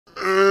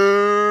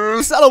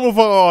سلام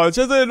رفقا،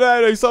 چطورید؟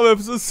 من alirexza به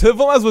اپیزود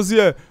سوم از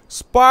بازی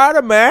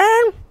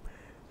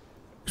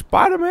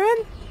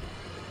Spiderman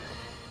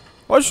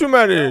خوش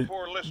اومدید.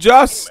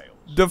 Just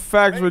the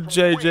facts with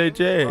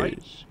JJJ.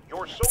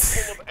 You're so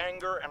full of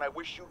anger and I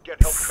wish you'd get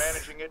help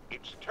managing it.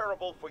 It's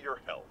terrible for your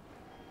health.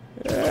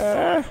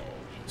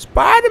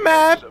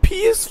 Spiderman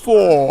PS4.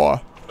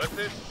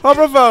 خب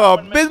رفقا،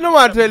 بدون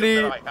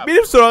معطلی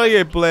میریم سراغ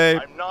گیم پلی.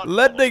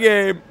 Let the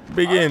game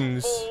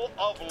begins.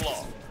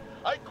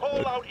 I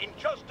call out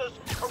injustice,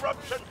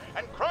 corruption,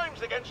 and crimes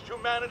against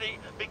humanity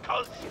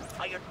because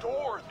I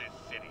adore this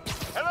city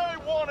and I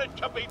want it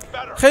to be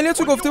better. خیلی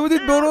تو گفته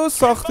بودید برو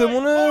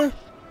ساختمون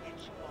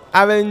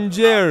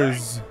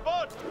اونجرز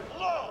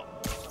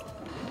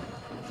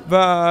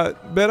و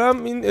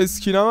برم این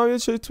اسکینام هم یه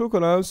چیت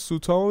بکنم،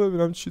 سوتامو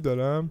ببینم چی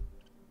دارم.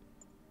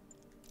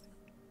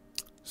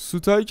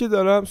 سوتایی که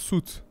دارم،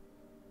 سوت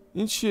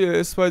این چیه؟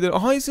 اسپایدر،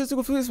 آها این سیت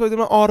گفته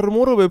اسپایدرمن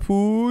آرمور رو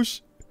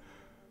بپوش.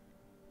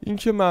 این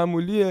که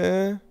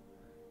معمولیه،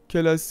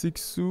 کلاسیک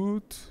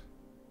سوت،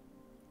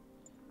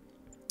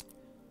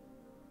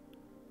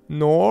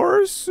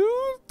 نور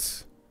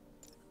سوت،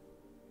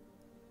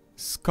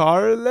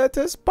 سکارلت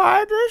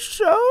اسپایدر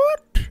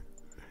سوت،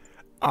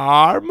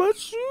 آرمور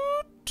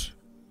سوت،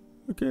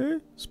 اوکی،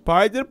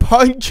 اسپایدر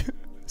پانک،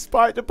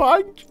 اسپایدر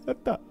پانک،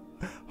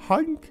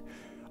 هانک،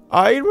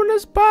 آیرون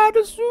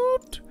اسپایدر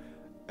سوت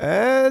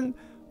and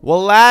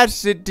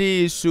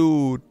velocity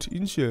suit.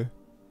 این چیه؟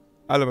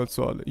 علامت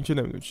سواله، این که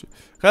نمیدونم چیه.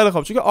 خیلی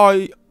خوب، چون که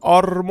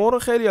آرمور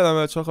خیلی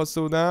آدم بچه‌ها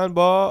خواسته بودن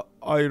با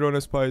آیرون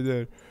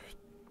اسپایدر.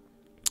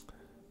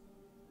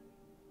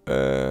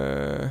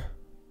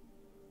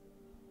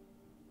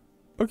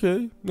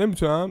 اوکی،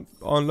 نمیتونم،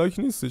 آنلاک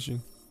نیستش این.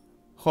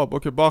 خب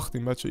اوکی،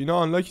 باختیم بچه، اینا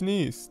آنلاک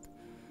نیست.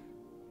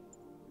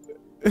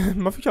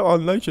 من فکرم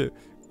آنلاکه،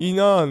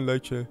 اینا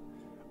آنلاکه.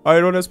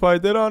 آیرون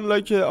اسپایدر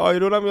آنلاکه،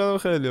 آیرون هم یادم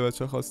خیلی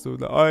بچه خواسته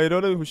بودن.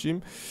 آیرون رو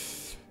میپوشیم.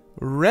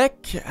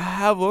 wreak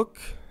havoc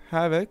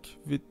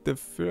with the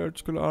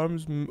vertical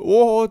arms.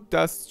 اوه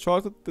دست،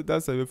 4 تا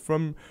دست هایی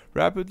from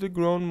rapidly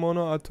grown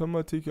mono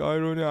automatic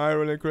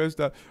iron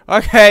crystal.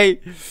 اوکی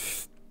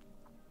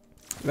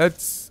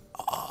let's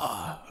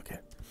اوکی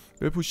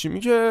بپوشیم.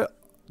 این که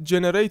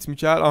جنریت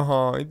میکرد.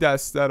 آها این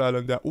دسته رو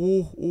الان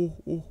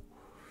اوه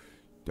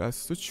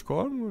دسته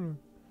چیکار میکنه؟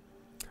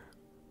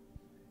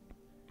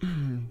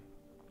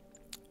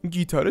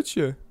 گیتاره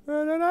چیه؟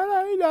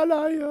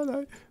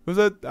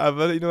 بذار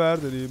اول اینو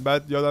برداریم،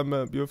 بعد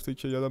یادم بیفته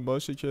که یادم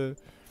باشه که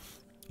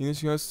اینه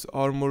چی هست.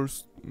 آرمور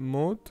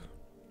مود،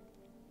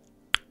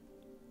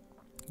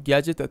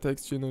 gadget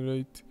attacks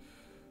generate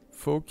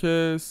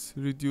focus,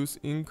 reduce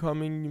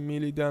incoming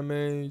melee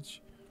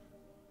damage,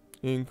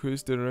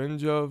 increase the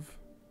range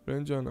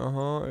on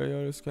آها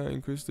AR scan,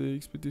 increase the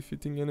XP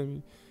defeating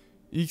enemy.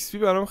 XP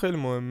برام خیلی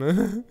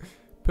مهمه.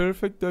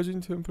 Perfect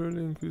dodging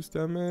temporarily increase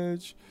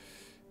damage.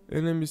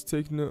 Enemies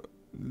take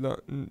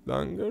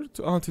longer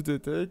to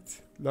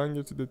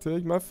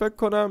detect. من فکر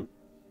کنم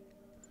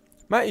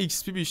من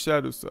XP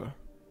بیشتر دوست دارم.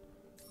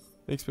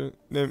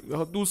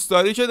 دوست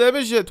داری که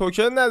نمیشه،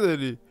 توکن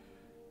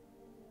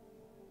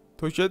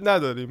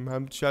نداریم.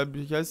 هم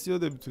شبیه کسی رو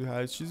نمیتونی،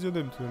 هر چیزی رو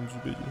نمیتونی اینجوری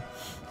بگیری.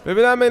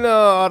 ببینم این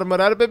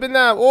آرموره رو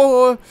ببینم.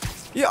 اوه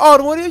این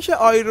آرموریه که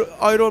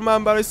آیرون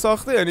من برای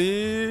ساخته،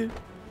 یعنی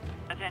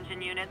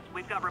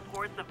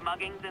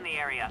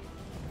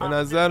به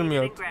نظر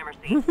میاد.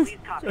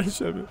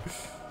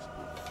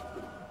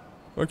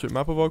 اوکی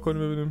مپ رو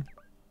واکنیم ببینیم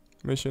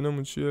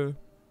میشنمون چیه.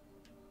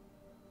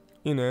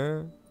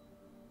 اینه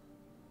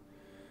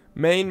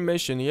main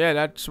mission. Yeah,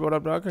 that's what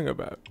I'm talking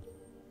about.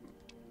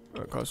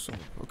 Custom.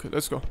 Okay,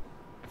 let's go.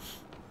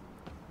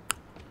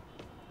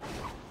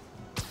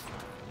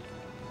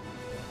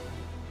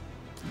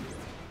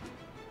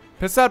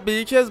 پسر به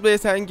یکی از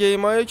بهترین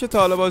گیمایی که تا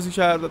حالا بازی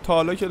کرده، تا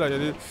حالا که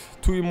یعنی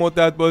توی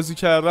مدت بازی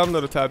کردم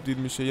داره تبدیل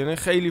میشه. یعنی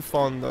خیلی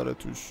فان داره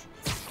توش.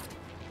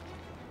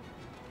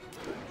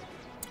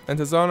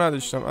 انتظار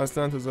نداشتم،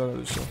 اصلا انتظار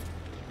نداشتم.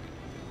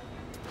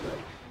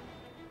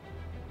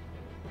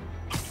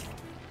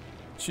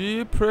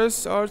 چی؟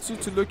 press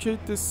RT to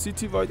locate the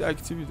city wide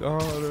activity.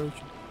 آره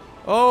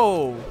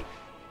اوه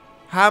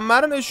همه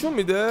رو نشون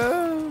میده.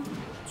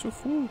 چه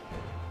خوب.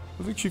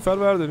 بذار کیفر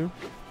برداریم.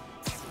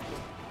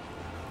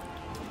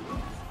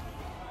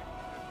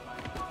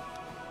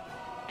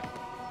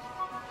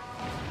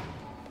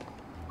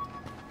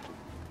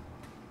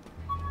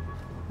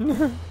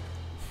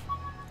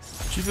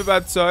 کیف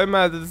بچه های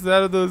مدرسه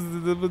رو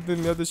دزدیده بود،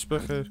 یادش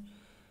بخیر.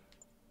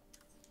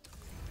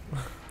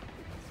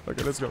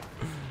 اوکی let's go.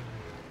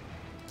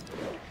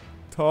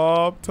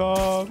 تاب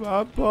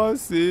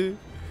عباسی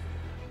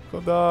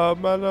خدا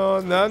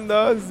منو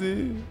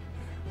نندازی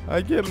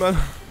اگه من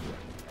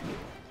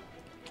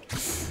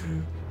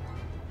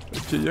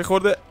اوکی یه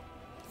خورده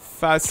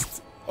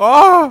فست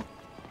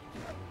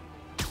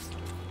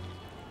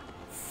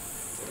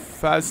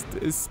فست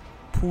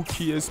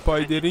اسپوکی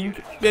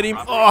اسپایدرینگ بریم.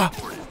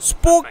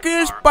 سپوکی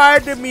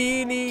اسپایدر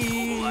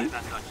مینی.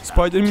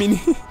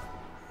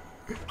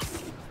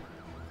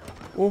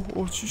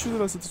 اوه چی شده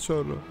وسط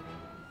چهار رو؟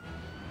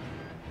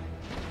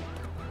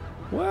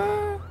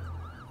 اوه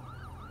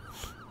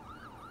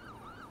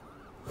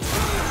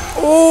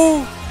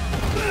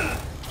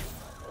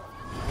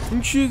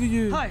این چیه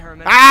دیگه؟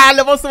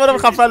 لباس منم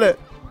خفله.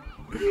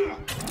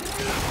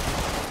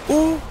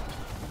 اوه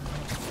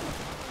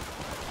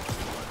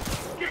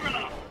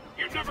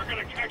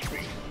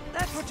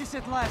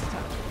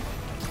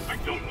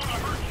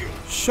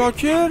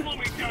شاکر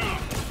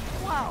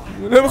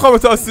نمیخوام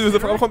تاثیر بزنم،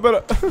 فقط میخوام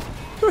برم.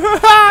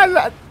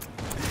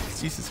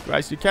 Jesus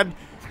Christ, you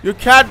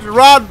can't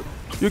run,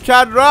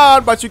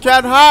 but you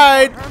can't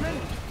hide.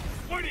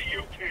 Why do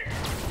you care?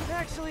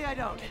 Actually, I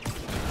don't. I'm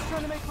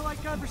trying to make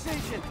polite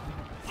conversation.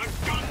 I'm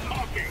done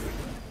talking.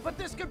 But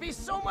this could be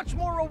so much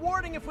more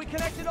rewarding if we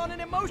connected on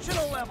an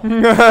emotional level.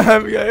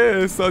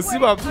 احساسی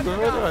با You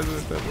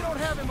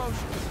don't have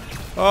emotions.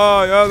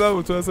 یادم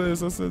بود تو اصلا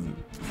احساس دادی.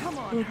 Come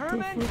on,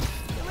 Herman.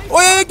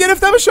 اوه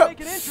گرفتمشو. Make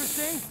it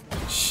interesting.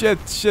 Shit.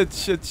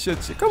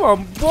 Come on,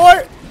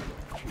 boy.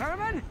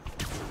 Herman?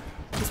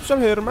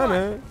 اسمشم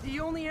هرمنه. The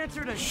only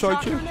answer to Shocker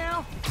Shocker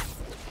now?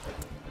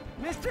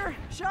 Mr.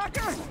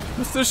 Shocker?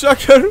 Mr.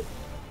 Shocker.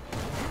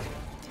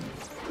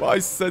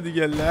 وایسا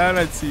دیگه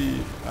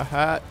لعنتی.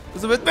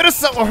 بذار بهت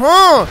برسم.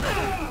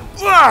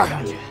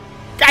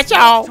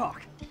 کچاو.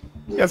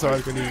 یه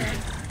سوال کنی.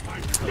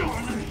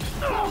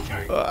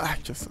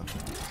 کسا.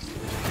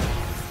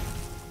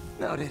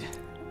 Noted.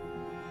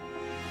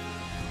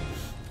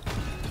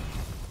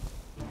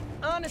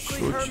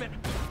 Honestly, Herman,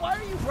 why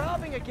are you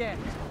robbing again?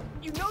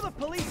 You know the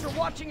police are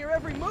watching your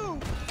every move.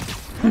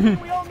 I mean,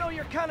 we all know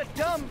you're kind of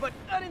dumb, but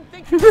I didn't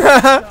think you were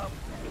dumb.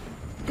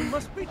 You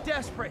must be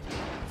desperate,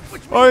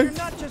 which means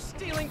you're not just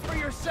stealing for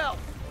yourself.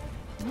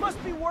 You must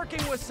be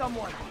working with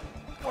someone,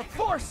 or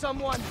for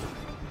someone.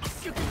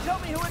 You can tell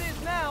me who it is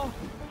now,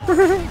 or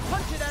maybe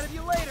punch it out of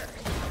you later.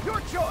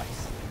 Your choice.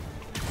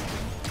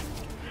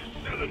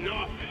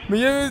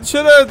 میگه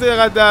چرا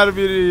دقیقت در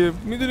بیری؟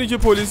 میدونی که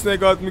پلیس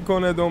نگات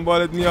میکنه،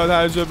 دنبالت میاد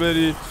هر جا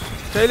بری.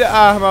 خیلی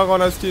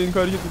احمقانه است که این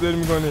کاری که تو داری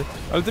میکنی.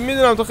 البته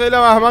میدونم تو خیلی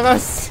احمق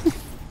هستی.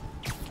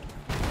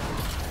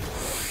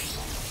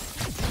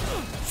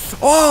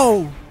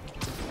 اوه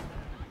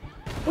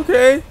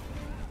اوکی.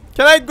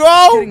 Can I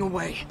go? Getting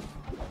away.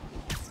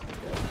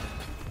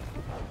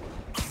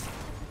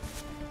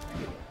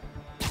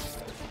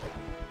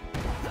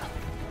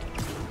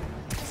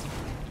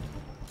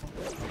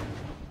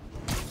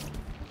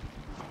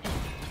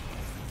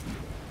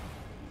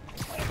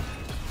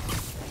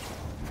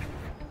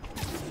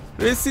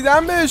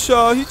 رسیدم بهش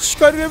هیچ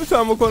کاری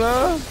نمیتونم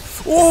بکنم.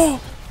 اوه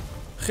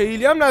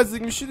خیلی هم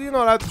نزدیک میشی دیگه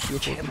ناراحت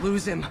میشی.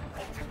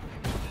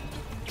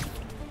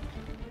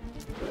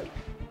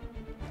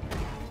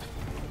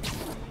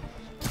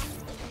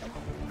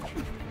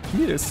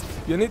 میرسید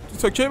یعنی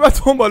تا کی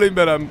باید بالا این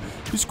برم؟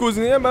 هیچ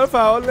گزینه‌ای هم برای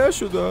فعال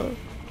نشده،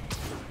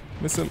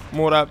 مثل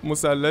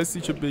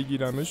مثلثی که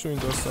بگیرمش و این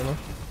داستانا.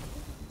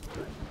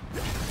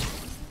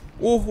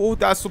 اوه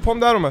دست و پام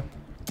در اومد.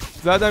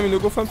 زدم اینو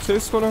گفتم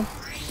تست کنم.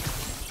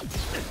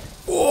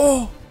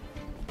 اوه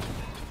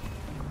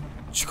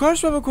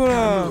چیکارش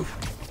بکنم؟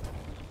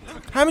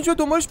 همینجا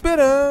دنبالش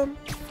برم؟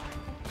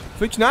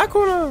 فکر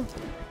نکنم.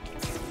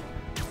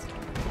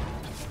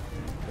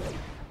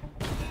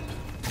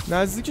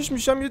 نزدیکش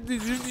میشم یه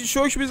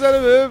شوک میزنه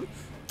به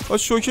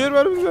شوکر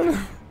برو میزنه.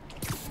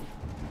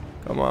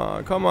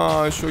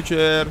 کامان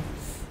شوکر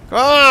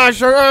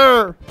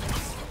شوکر.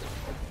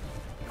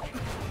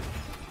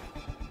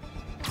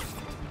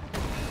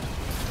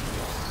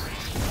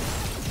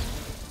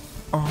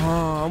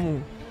 آها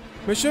همون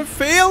میشن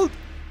failed.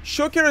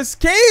 شوکر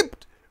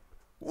escaped.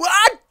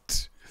 what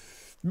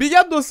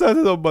بگم 2 ساعت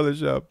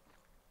دنبالشم.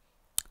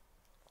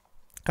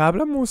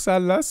 قبلا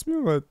مثلث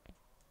میومد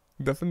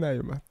دفعه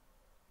نیومد.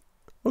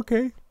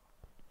 اوکی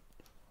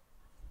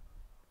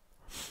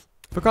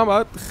فکر کنم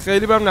باید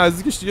خیلی برم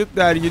نزدیکش دیگه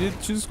درگیری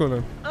چیز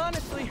کنم.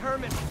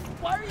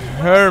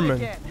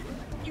 هرمن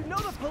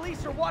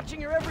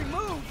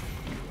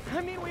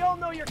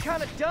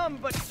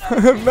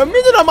من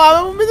میدونم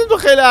هممون میدونم تو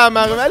خیلی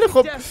احمقی، ولی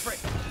خب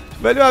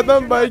ولی حتما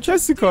با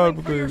کسی کار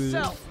بکنی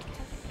دیگه.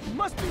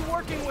 must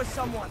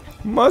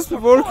be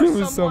working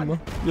with someone.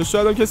 یا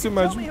شاید هم کسی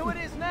مجبور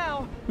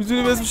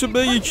میتونی اسمشو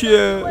بگی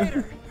کیه.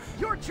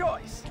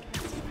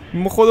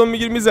 ما خودم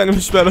میگیریم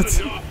میزنیمش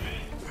برات.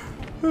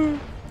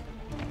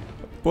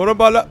 برو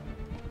بالا.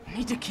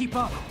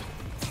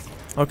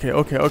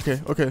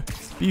 اوکی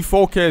بی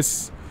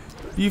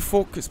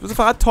فوکس بذار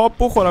فقط تاپ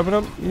بخورم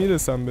ببینم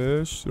میرسم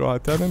بهش.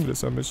 راحت‌تر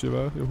نمیرسم بهش یه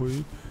وقت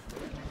یهویی.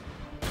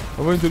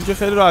 بابا اینطوری که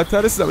خیلی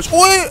راحت‌تر رسیدم بهش.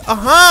 اوی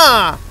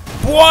آها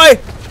بوی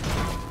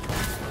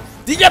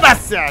دیگه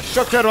بسه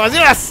شوکر بازی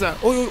بسه.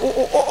 او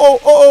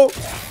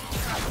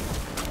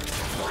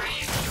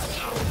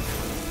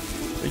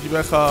یکی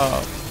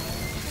بخواب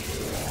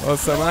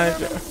آسمان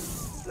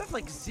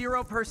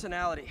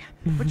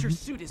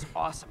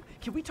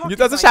یه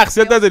تا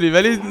شخصیت نداری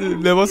ولی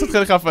لباست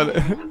خیلی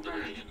خفنه.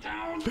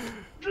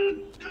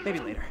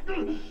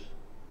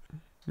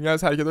 میگه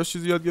از حرکتاش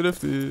چیزی یاد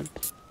گرفتی؟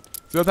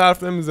 زیاد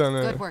حرف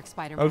نمیزنه.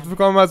 البته فکر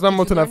کنم از من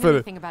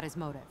متنفره.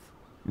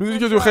 میدونی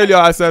که تو خیلی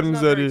اثر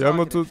میذاری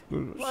اما تو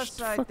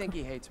Plus, I think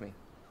he hates me.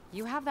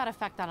 You have that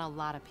effect on a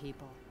lot of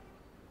people.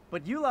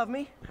 But you love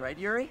me, right,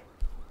 Yuri?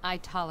 I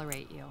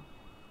tolerate you.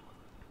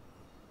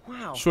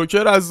 Wow.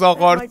 شوکر از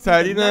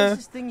زاغارترین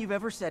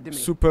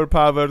سوپر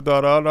پاور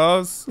داران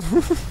هست.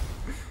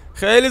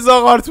 خیلی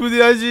زاغارت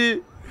بودی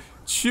آجی.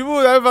 چی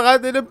بود؟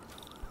 فقط اینه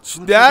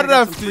در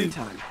رفتی.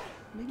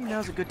 Maybe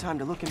now's a good time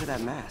to look into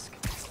that mask.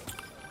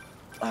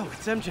 Oh,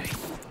 it's MJ.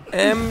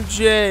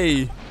 MJ.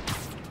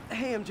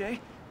 Hey MJ,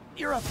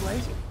 you're up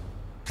late.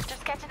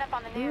 Just catching up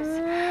on the news.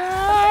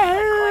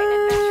 Quite an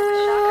adventure with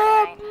Shocker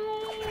tonight.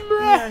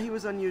 Yeah, he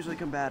was unusually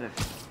combative.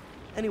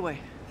 Anyway,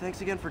 thanks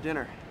again for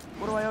dinner.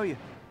 What do I owe you?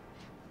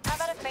 How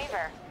about a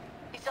favor?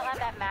 You still have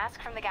that mask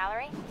from the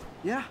gallery?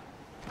 Yeah.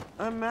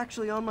 I'm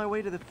actually on my way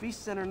to the feast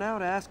center now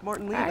to ask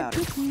Martin Lee about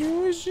it.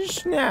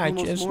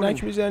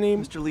 اسنک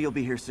میزنیم. Mr. Lee will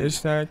be here soon.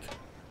 اسنک.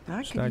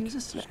 I could use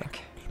a snack.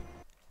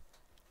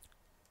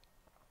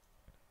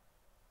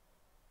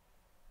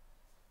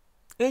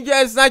 این که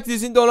اسنک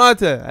نیست این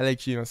دوناته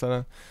الکی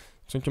مثلا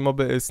چون که ما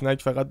به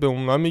اسنک فقط به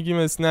اونا میگیم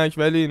اسنک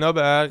ولی اینا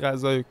به هر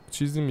غذای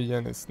چیزی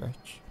میگن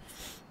اسنک.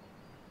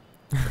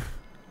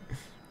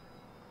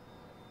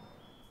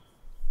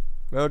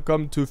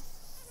 Welcome to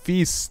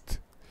feast.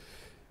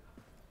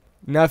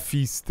 نه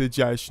فیست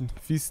جشن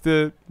فیست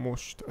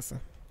مشت اصلا.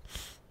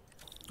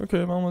 اوکی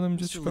من اومدم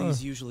اینجا چیکار؟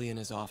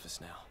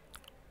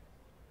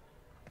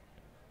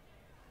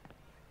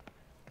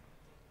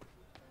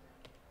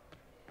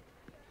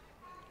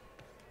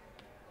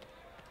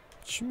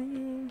 چی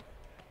میگه؟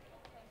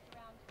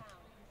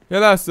 یه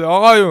لحظه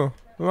آقایون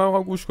من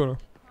میخوام گوش کنم.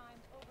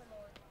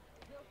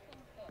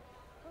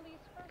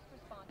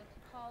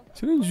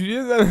 چرا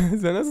اینجوریه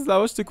زنه از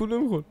لباش تکون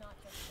نمیخورد.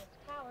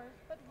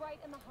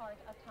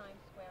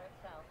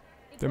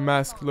 The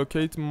mask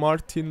locate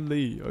Martin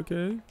Lee.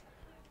 Okay.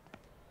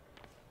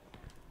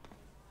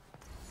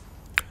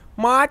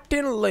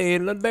 Martin Lee.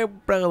 Blah blah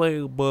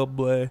blah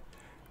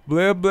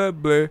blah blah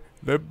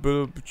blah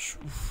blah blah.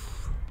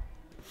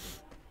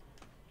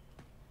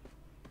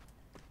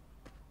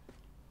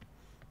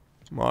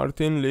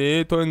 مارتین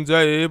لی تو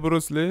اینجایی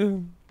بروس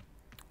لی؟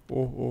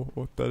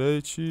 اوه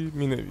داره چی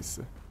می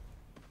نویسه؟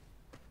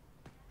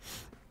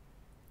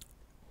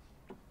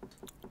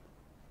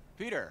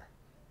 Peter,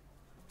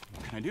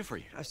 what can I do for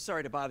you? I'm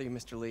sorry to bother you,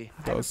 Mr. Lee.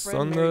 I have a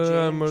داستان friend, Mary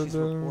Jane. She's a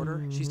reporter.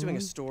 She's doing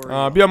a story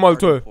on بیا مال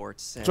توه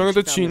reports, and چون she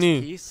تو found this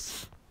چینی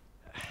piece.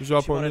 She wanted an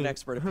ژاپنی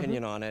expert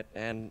opinion on it,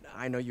 and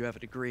I know you have a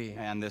degree.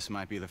 And this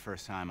might be the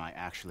first time I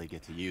actually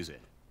get to use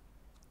it.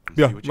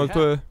 بیا See what you مال have.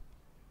 توه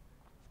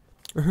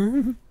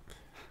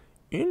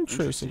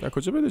Interesting. از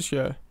کجا بدش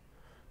کرد؟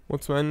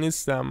 مطمئن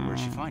نیستم. Where'd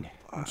she find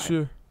it?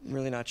 چیه؟ I'm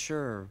really not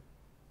sure.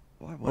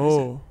 What is it?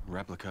 اوه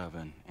Replica of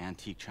an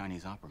antique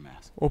Chinese opera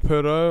mask.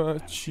 اپرا I haven't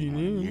seen one in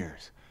چینی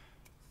years.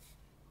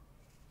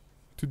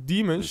 تو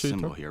دیمن The symbol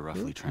شیطان here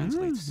roughly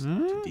translates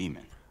to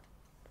demon.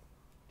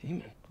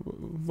 Demon.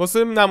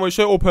 واسه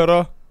نمایش‌های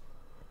اپرا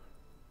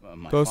My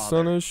father,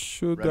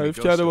 داستانشو تعریف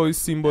کرده با این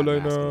سیمبولا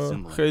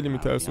اینا خیلی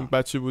میترسون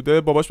بچه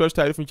بوده باباش براش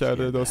تعریف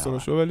میکرده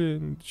داستانشو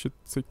ولی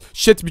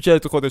شت میکرده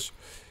تو خودش.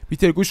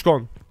 پیتر گوش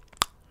کن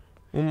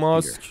اون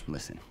ماسک Here,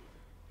 listen.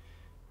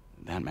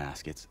 That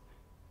mask, it's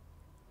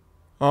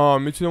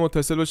میتونه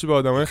متصل باشه به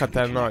آدمای connected to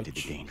خطرناک.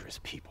 dangerous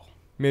people.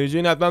 مری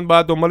جین حتما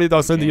باید دنبال یه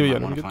داستان دیگه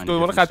بگردم. میگه تو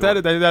دنبال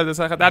خطره داری در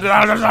دست خطر.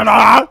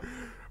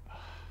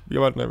 دیگه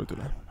باید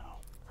نمیدونم.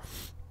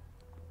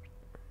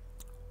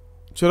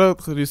 چرا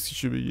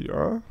ریسکشو بگیری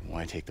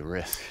Why take the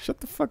risk? Shut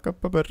the fuck up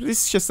بابا.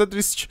 ریسک شد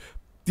ریسک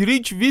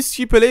دریک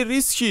ویسکی پلی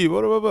ریسکی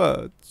برو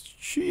بابا.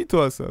 چی تو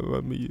اصلا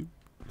من میگی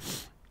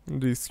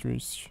ریسک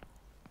میشی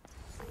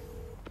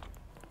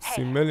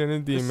سیمبل یعنی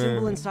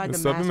دیمه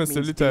حسابی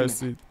مثلی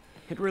ترسید.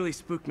 It really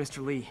spooked Mr.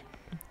 Lee.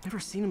 Never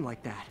seen him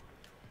like that.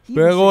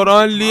 به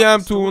قرآن لی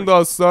هم تو اون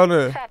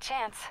داستانه. Fat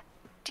chance.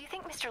 Do you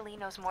think Mr. Lee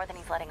knows more than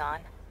he's letting on?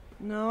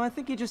 No, I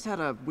think he just had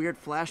a weird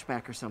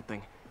flashback or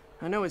something.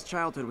 I know his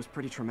childhood was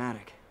pretty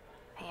traumatic.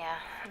 Yeah,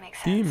 makes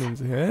sense. Demons,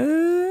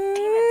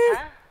 Demons,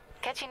 huh?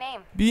 Catchy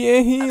name. Be a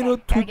hero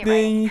Okay, gotta get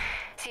today. ready.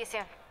 See you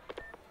soon.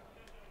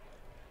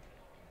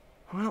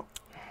 Well,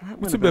 that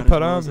What's went a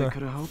about as well as parada? I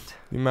could have hoped.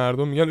 این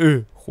مردم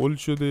میگن خل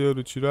شده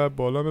یارو چی رو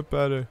بالا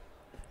بپره.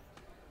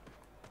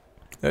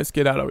 Let's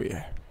get out of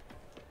here.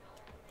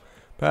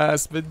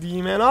 پس به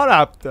دیمنا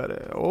ربط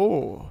داره.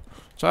 اوه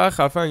چقدر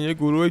خفن یه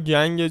گروه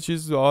گنگ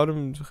چیز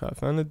دار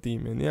خفن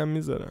دیمنی هم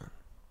میذارن.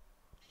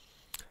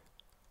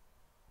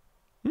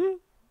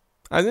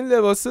 از این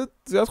لباسه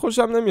زیاد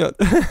خوشم نمیاد.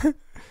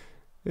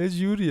 یه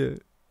جوریه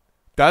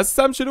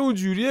دستم چرا اون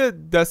جوریه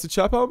دست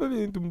چپ هم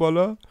ببینید اون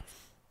بالا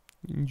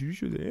اینجوری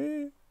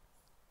شده.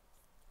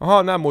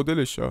 آها نه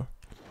مدلش ها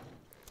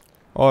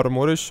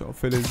آرمورش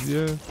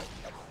فلزیه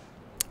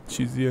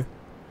چیزیه.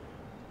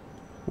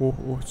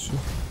 اوه چی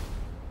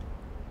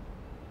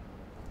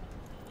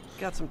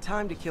Got some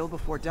time to kill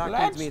before Doc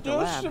needs me at the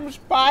lab. some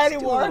spidey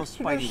Let's do a little work.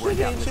 spidey work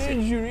out in the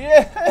city.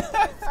 جوریه.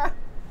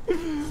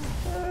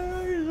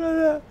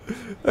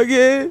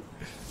 Okay,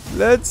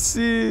 let's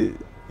see.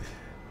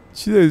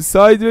 چی داری؟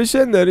 ساید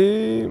میشن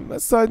داریم؟ من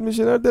ساید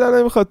میشن رو دلم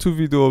نمیخواد تو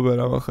ویدیو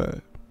برم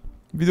آخه.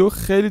 ویدیو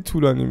خیلی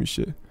طولانی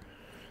میشه.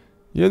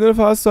 یه دونه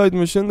فقط ساید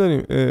میشن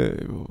داریم. ای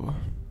بابا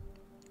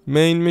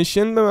مین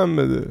میشن به من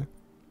بده. یه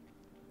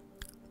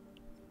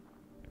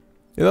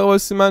دقیقه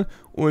واسه من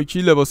اون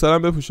یکی لباسا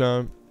رو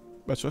بپوشم.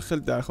 بچه‌ها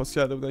خیلی درخواست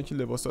کرده بودن که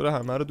لباسا رو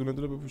همه رو دونه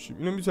دونه بپوشیم.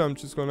 اینو میتونم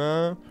چیز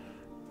کنم؟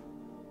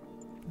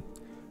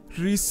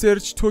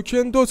 ریسرچ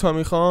توکن 2 تا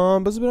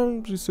میخوام. بذار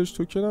برم ریسرچ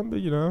توکن هم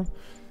بگیرم.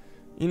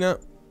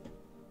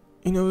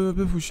 اینو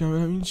بپوشم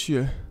ببینم این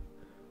چیه.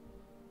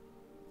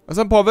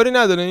 اصلا پاوری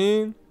نداره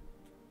این،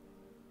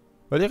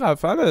 ولی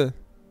خفنه،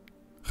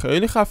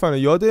 خیلی خفنه.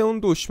 یاد اون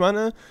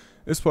دشمن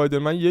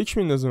اسپایدرمن 1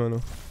 میندازه منو.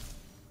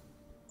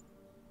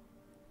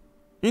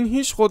 این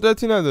هیچ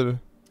قدرتی نداره.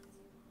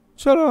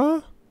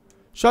 چرا؟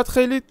 شاید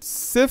خیلی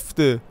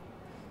سفته.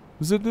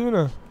 بذار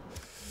ببینم.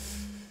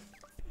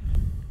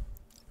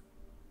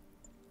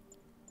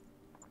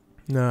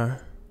 نه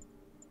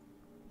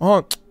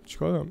آها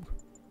چیکار دارم؟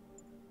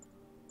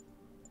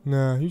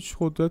 نه هیچ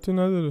قدرتی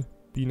نداره.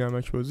 بی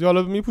نمک بازی.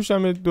 حالا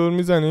میپوشم یه دور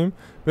میزنیم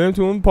بریم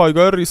تو اون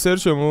پایگاه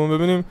ریسرچمون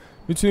ببینیم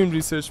میتونیم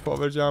ریسرچ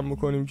پاور جمع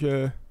بکنیم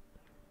که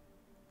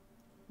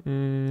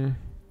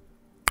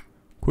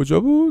کجا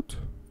بود؟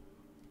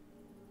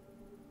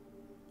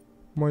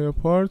 مای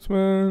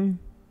اپارتمنت.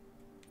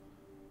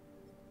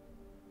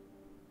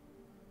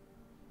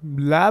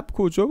 لب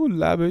کجا بود؟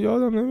 لب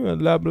یادم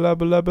نمیاد.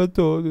 لب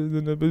تو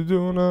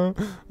بدونم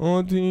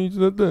آتیش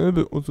زده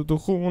به اتو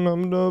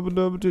خونم.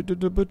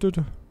 لب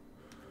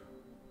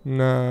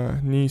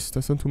نه نیست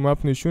اصلا تو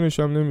مپ نشونش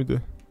هم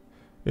نمیده.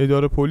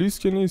 اداره پلیس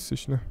که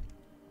نیستش. نه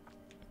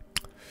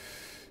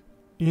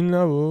این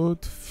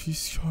نبود.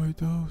 فیسک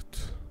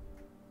هایداوت.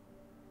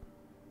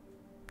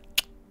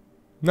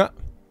 نه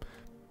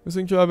مثل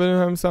این که بریم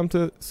هم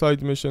سمت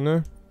ساید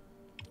میشنه.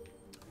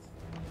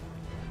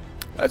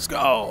 Let's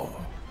go.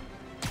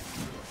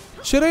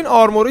 چرا این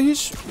آرموره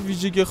هیچ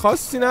ویژگی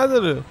خاصی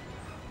نداره؟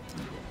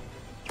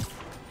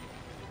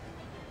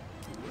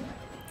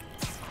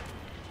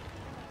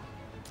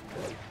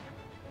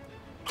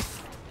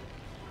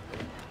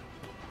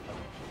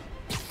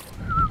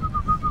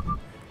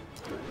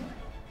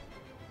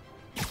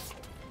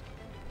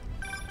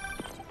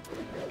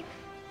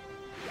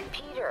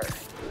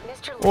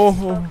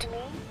 اوه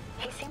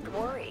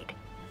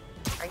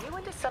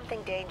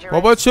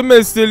بابا چه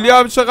مثلی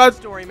هم چقدر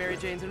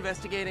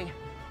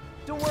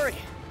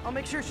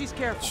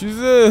چیز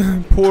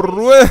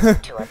پرروه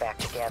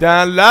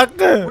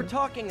دلقه.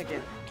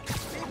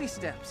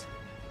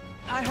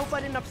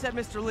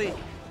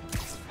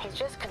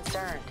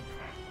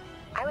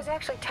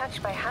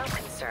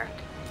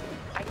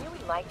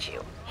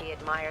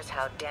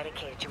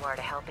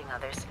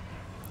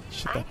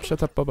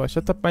 شت اپ بابا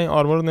شت اپ. من این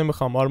آرمور رو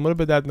نمیخوام. آرمور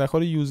به درد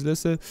نخوره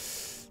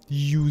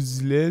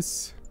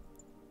یوزلس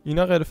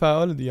اینا غیر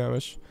فعال دیگه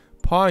همش.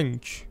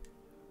 پانک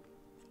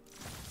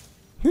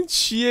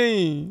چیه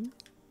این؟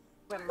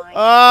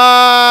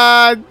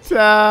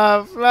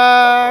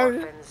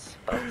 تفنگ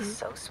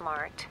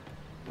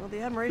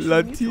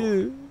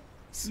لاتیه.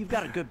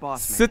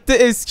 ست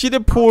اسکید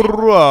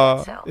پررو.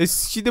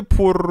 اسکید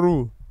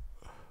پررو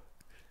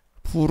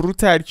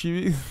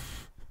ترکیبی.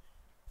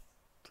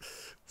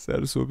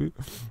 سر صبحی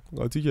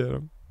قاطی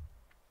کردم.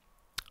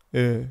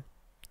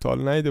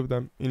 تال نیده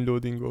بودم این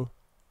لودینگو.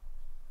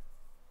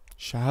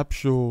 شب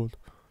شد.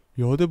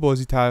 یاد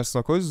بازی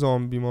ترسناک های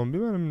زامبی مامبی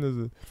منو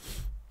میندازه.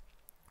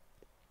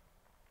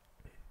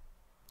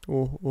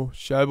 اوه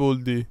شب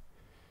بولدی.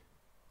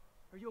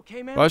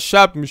 باید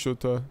شب میشد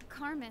تا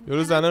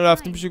یارو زنه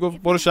رفتیم پیشی گفت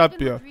برو شب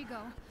بیا.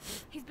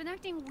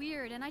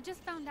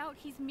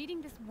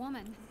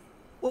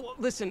 Well,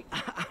 listen,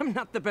 I'm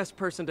not the best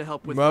person to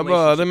help with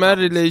بابا آره من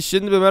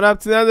ریلیشن به من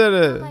ربطی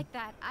نداره.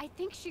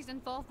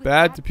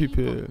 Bad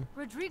people.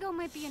 Rodrigo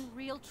might be in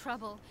real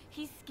trouble.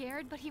 He's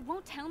scared, but he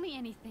won't tell me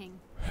anything.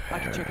 I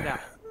can check it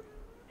out.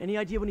 Any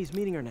idea when he's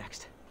meeting her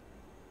next?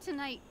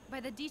 Tonight, by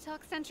the detox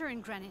center in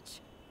Greenwich.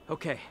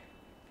 Okay.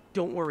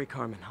 Don't worry,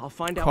 Carmen. I'll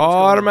find out what's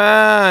going on.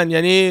 Carmen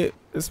یعنی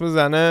اسم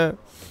زنه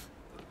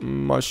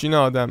ماشین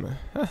آدمه.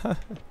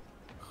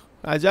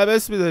 عجب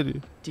اسمی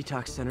داری.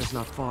 Detox center's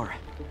not far.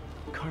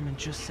 Carmen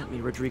just sent me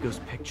Rodrigo's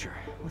picture.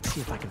 Let's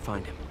see if I can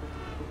find him.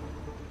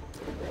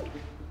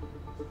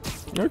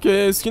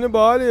 Okay, اسکین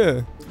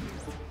باحالیه.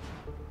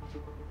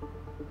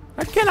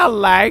 I kinda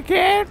like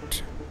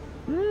it.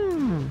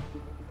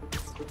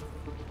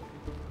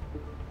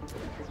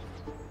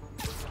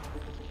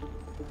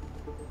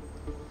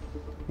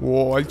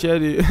 وای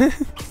کردی.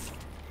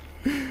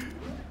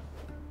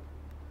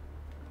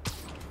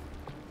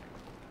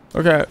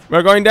 Okay,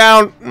 we're going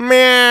down.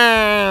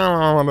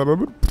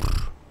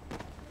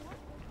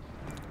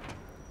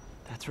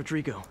 That's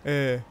Rodrigo.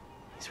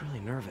 He's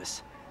really nervous.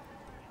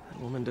 That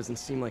woman doesn't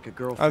seem like a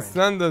girlfriend.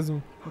 اصلا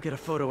doesn't. I'll get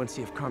a photo and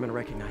see if Carmen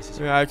recognizes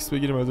her. عکس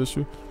بگیریم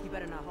ازشو. You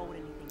better not hold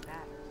anything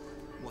back.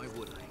 Why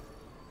would I?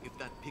 If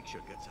that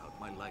picture gets out,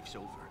 my life's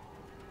over.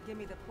 Give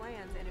me the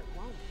plans and it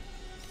won't.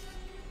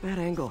 Bad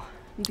angle.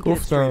 Need to get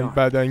it straight گفتم on.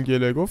 بد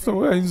انگله. گفتم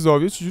این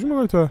زاویه چجوری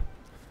میخوای تا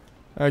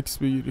عکس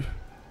بگیری.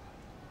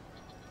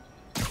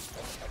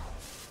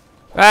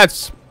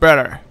 That's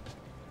better.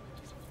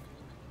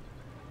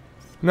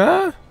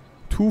 نه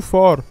too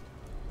far.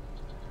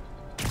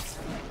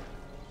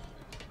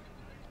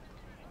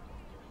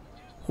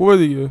 خوبه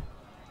دیگه.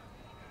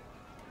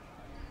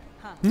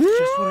 Just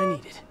what I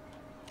needed.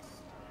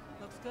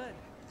 Looks good.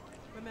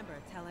 Remember,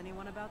 tell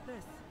anyone about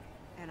this,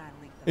 and I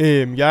leaked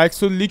them. میگه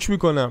عکس رو لیک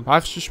میکنم،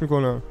 پخشش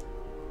میکنم.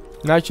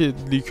 نه که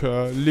لیک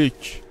ها،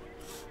 لیک.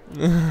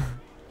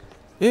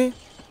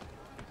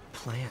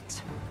 Plans.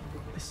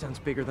 This sounds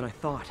bigger than I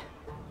thought.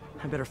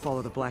 I better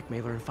follow the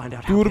blackmailer and find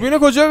out how. دوربین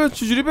کجا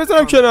چجوری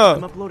بذارم I'm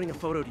کنار؟ uploading a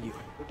photo to you.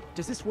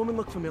 Does this woman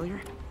look familiar?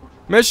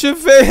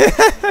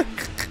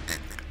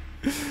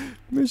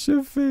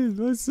 مشه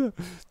فیل واسه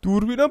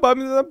دوربینا باید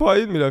میزدن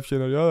پایین میرفت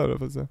کنار. یاد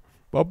داره فسن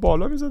با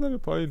بالا میزدن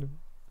پایین.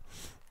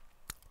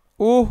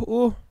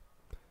 اوه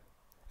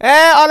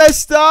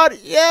آلستار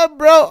یه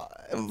برو.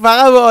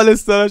 فقط با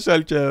آلستار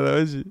شال کرده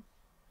باشی.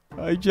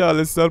 ای که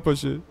آلستار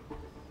پاشه.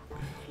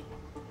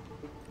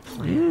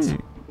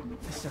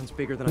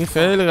 این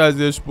خیلی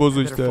قضیهش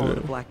بزرگتره.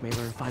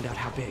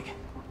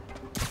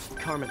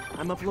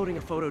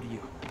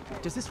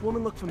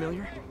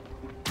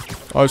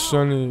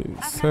 آشنا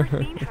نیست.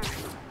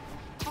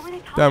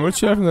 در مورد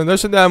چی حرف می‌زنن؟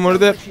 داشتن در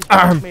مورد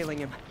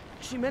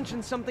She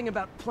mentioned something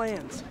about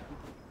plans.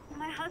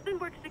 My husband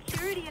works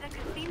security at a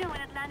casino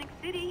in Atlantic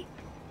City.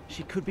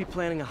 She could be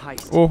planning a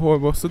heist.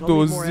 اوه واسه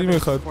دزدی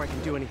میخواد.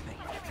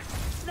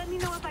 Let me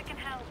know if I can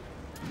help.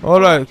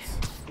 Alright.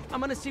 I'm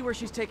gonna see where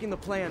she's taking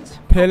the plans.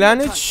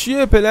 پلن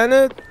چیه؟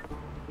 پلن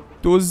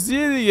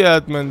دزدیه دیگه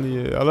حتما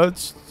دیگه. حالا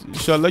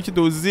انشالله که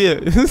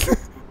دزدیه.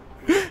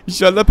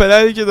 انشالله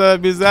پلنی که داره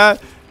بیزن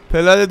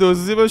پلن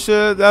دزدی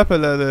باشه. نه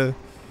پلنه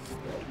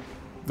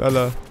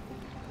حالا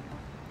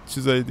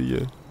چیزای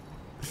دیگه.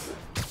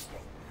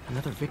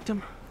 Another victim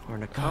or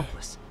an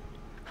accomplice?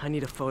 I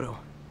need a photo.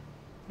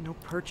 No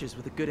perches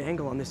with a good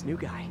angle on this new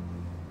guy.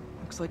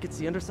 Looks like it's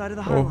the underside of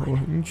the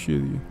highline. این چیه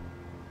دیگه؟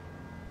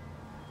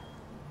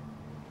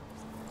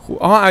 خب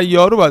آها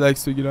یارو باید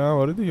عکس بگیرم.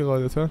 آره دیگه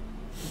قاعدتا.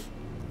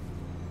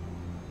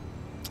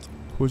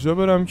 کجا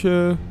برم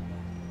که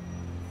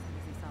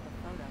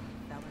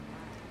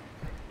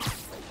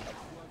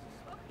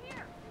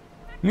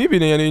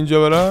میبینه؟ یعنی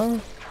اینجا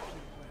برم؟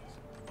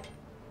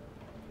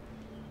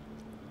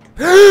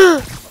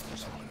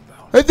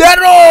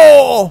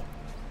 درو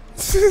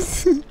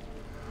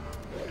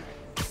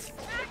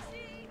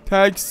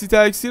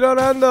تاکسی را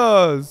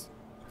ننداز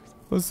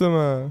واسه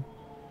من.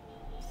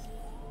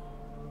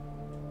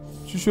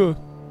 چی شد؟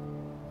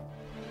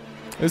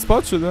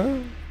 اثبات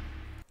شده؟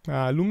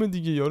 معلومه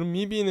دیگه یارو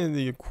میبینه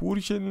دیگه. کور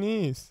که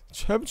نیست.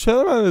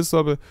 چرا من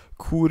حساب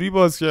کوری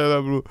باز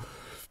کردم رو؟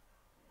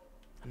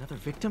 Another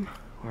victim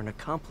or an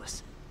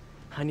accomplice?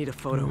 I need a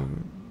photo.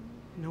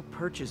 No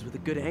perches with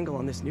a good angle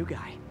on this new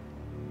guy.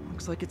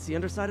 Looks like it's the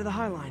underside of the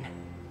highline.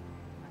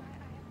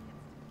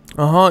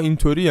 آها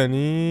اینطوری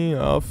یعنی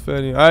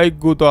آفرین. ای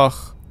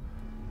گوداخ.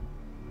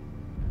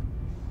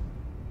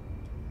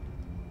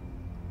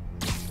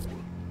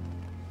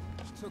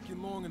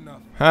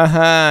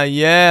 هاها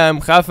I'm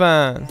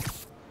خفن.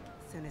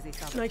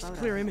 Nice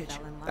clear image.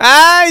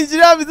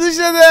 اینجوری هم بیدو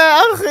شده.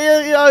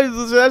 خیلی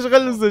آیزو شده.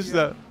 خیلی دوست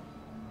داشتم.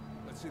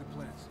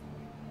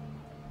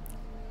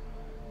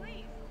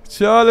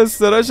 چه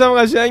آلستاراش هم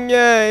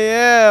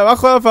قشنگه. من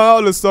خودم فقط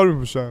آلستار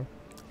میپوشم.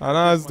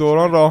 الان از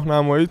دوران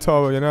راهنمایی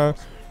تا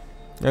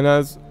یعنی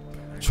از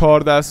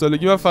 14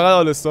 سالگی من فقط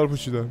آلستار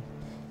پوشیدم.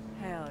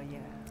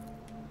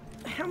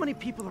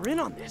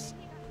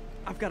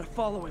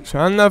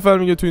 چند نفر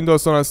میگه تو این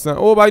داستان هستن؟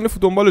 اوه باید اینو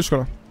دنبالش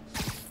کنم.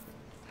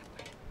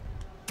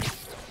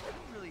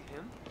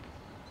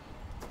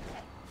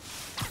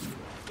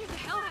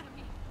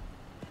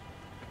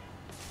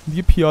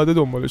 دیگه پیاده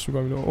دنبالش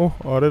میکنم اینو. اوه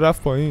آره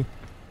رفت پایین.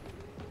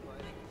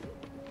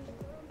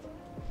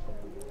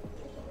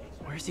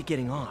 Where's he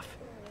getting off?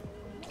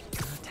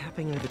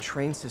 Tapping into the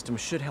train system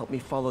should help me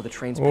follow the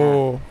train's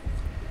path.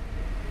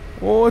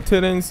 اوه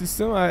ترین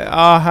سیستم.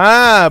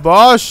 آها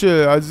باشه.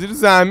 از زیر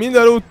زمین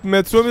داره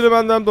مترو میره.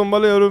 من دارم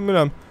دنبال یارو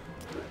میرم.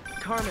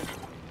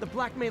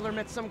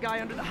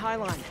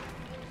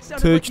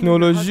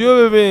 تکنولوژی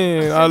رو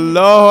ببین.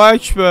 الله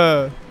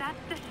اکبر.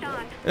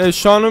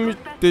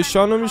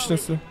 دشانو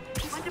میشناسه.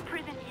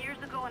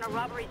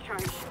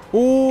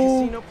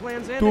 اوه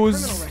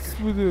دوست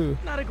بوده.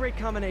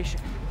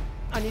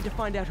 I need to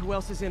find out who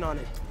else is in on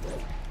it.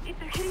 If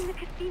they're hitting the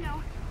casino,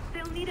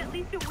 they'll need at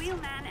least a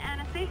wheelman and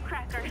a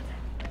safecracker.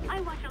 I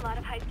watch a lot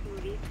of heist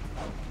movies.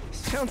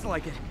 Sounds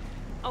like it.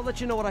 I'll let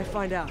you know what I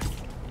find out.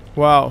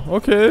 واو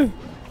اوکی.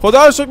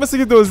 خدا رو شکر مثل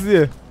که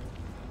دزدیه.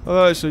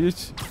 خدا رو شکر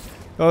هیچ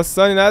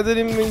داستانی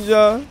نداریم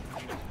اینجا.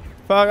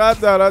 فقط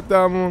در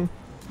حدمون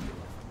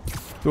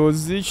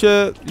دزدی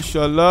که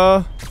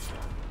ایشالله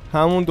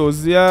همون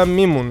دزدی هم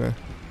میمونه.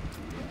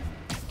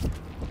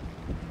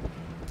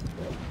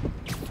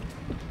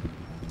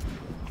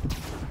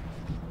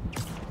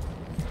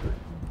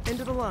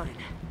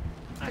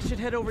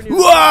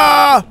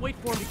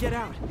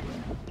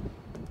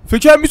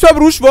 فکر میتونم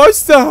روش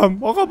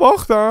وایستم. آقا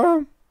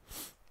باختم.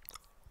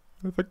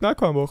 فکر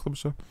نکنم باخته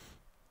باشم.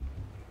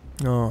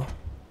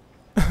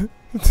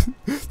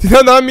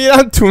 دیدم دارم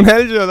میرم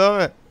تونل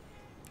جلومه.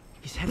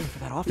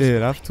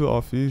 رفت تو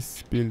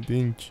آفیس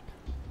بیلدینگ.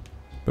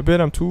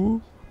 برم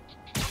تو.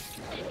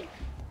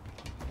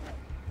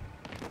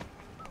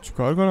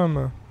 چیکار کنم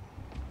من؟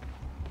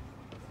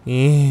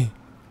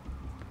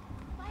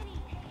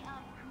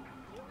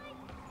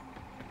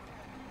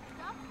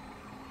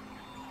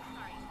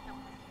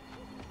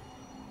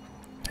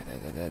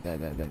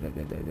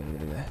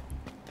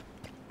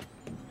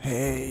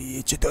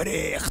 هی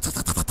چطوری؟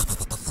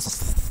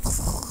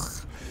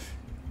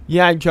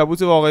 یه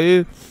عنکبوت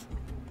واقعی.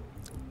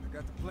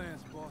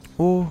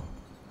 اوه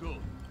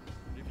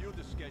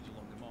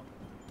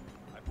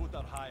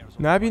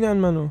نبینن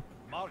منو.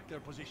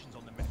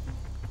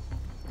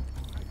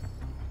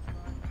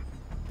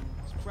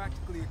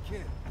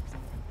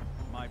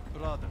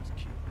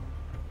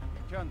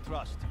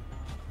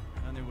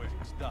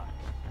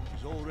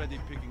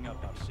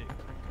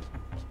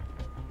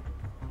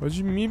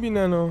 حاجی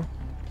میبینن ها.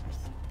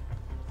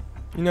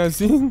 این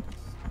از این.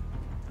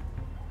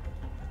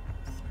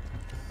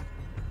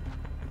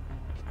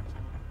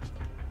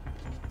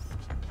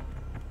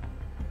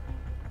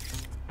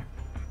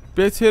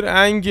 بتر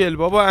انگل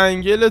بابا،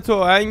 انگل تو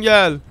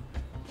انگل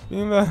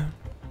این بر.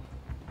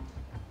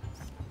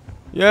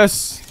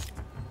 یس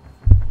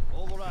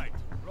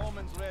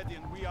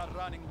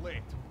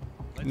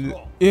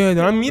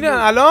دارن میرن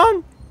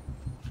الان.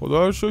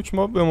 خدا رو شکر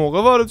ما به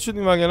موقع وارد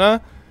شدیم وگرنه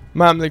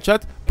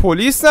مملکت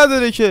پلیس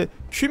نداره که.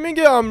 کی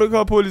میگه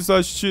آمریکا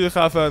پلیساش چی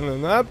خفنه؟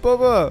 نه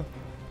بابا.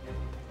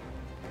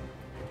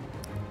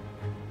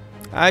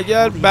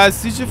 اگر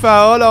بسیج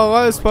فعال آقا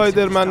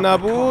اسپایدرمن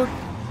نبود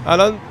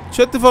الان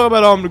چه اتفاقی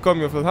برای آمریکا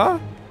میافتاد ها؟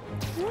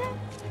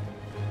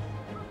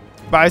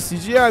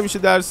 بسیجی همیشه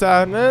در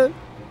صحنه.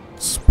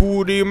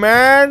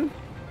 سپوریمن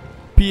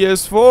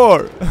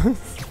PS4.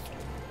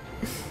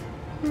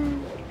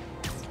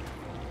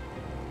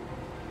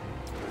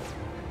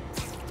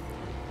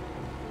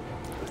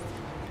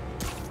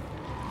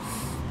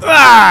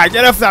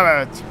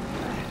 گرفتمت.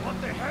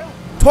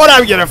 تو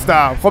رو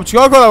گرفتم. خب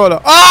چیکار کنم حالا؟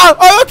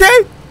 اوکی.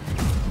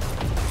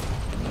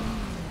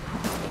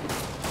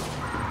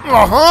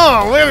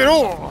 آها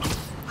بیرون.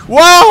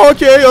 واو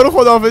اوکی یارو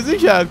خداحافظی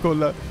کرد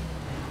کلا.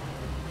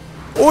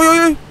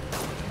 اوی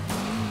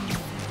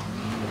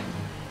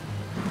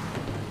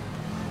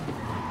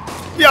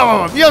بیا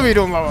بابا بیا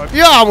بیرون بابا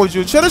بیا عمو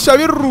جون. چرا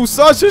شبیه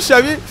روسا؟ چرا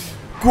شبیه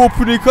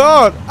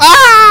گوپنیکار؟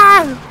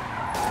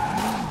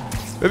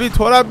 ببین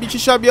تو رو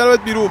میکشم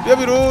بیارمت بیرون. بیا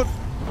بیرون.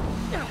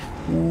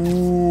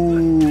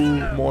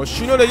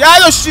 ماشین رو نگه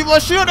داشتی.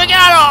 ماشین رو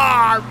نگه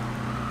دار.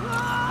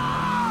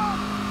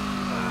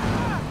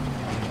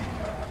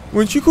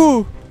 اون چی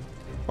کو؟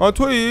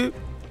 تویی؟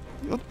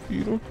 بیا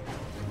بیرون.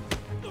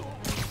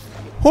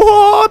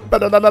 هوت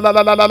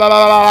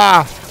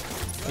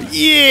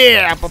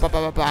یه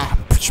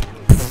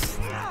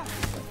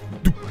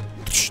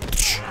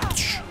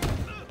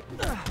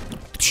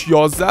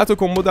 11 تا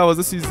کمبو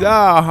 12 13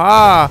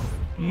 ها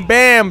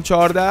بم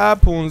 14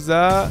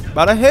 15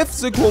 برای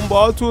حفظ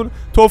کمبوهاتون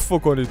توف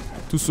کنید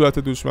تو صورت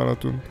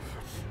دشمناتون.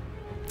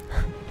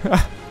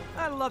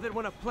 I love it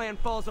when a plan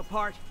falls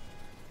apart.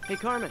 Hey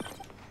Carmen,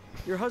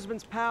 your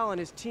husband's pal and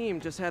his team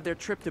just had their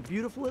trip to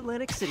beautiful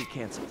Atlantic City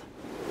canceled.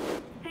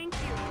 Thank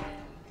you.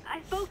 I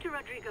spoke to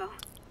Rodrigo.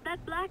 That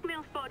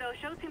blackmail photo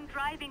shows him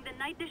driving the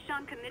night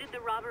Deshaun committed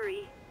the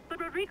robbery. But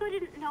Rodrigo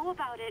didn't know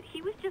about it. He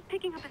was just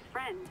picking up his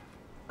friend.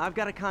 I've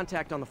got a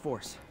contact on the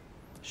force.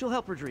 She'll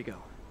help Rodrigo,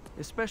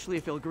 especially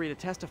if he'll agree to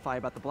testify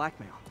about the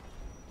blackmail.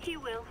 He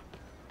will.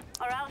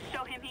 Or I'll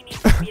show him he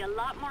needs to be a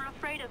lot more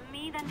afraid of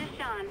me than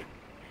Deshaun.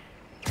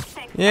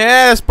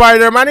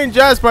 اسپایدرمن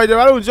اینجا.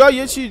 اسپایدرمن اونجا.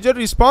 یه چی اینجا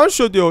ریسپان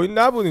شد و این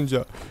نبود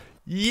اینجا.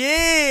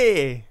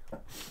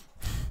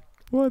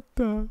 What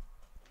the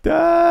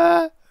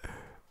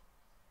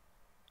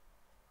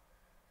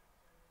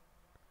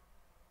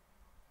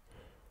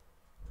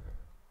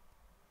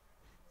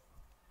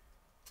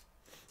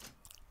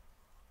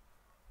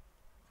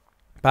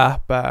به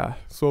به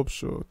صبح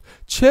شد.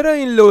 چرا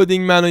این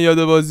لودینگ منو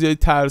یاد بازی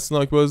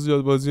ترسناک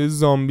بازی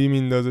زامبی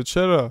میندازه؟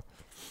 چرا؟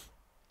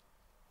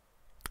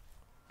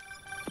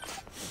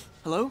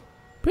 Hello?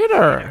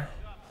 Peter.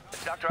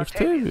 Dr.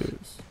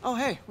 Octavius. Oh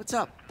hey, what's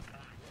up?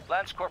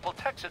 Lance Corporal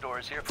Texador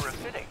is here for a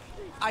fitting.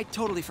 I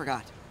totally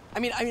forgot. I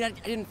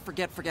didn't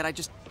forget. I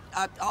just,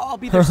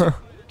 I'll be there soon.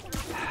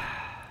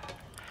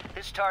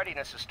 His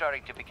tardiness is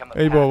starting to become a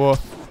ای بابا.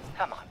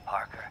 Come on,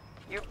 Parker.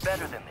 You're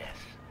better than this.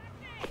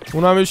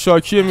 اونم یه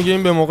شاکیه میگه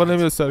این به موقع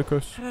نمیاد سر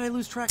کار. How did I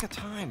lose track of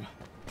time?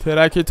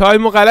 ترک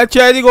تایمو غلط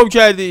کردی، گم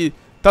کردی.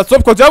 تا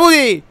صبح کجا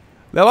بودی؟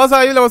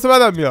 لباس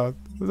بدم میاد.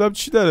 بذارم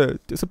چی داره؟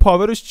 اصلا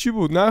پاورش چی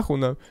بود؟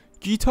 نخوندم.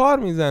 گیتار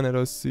میزنه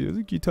راستی.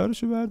 بذار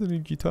گیتارشو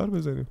برداریم، گیتار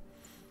بزنیم.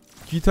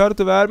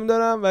 گیتارتو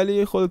برمیدارم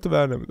ولی خودتو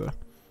بر نمیدارم.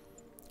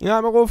 این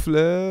همه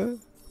قفله.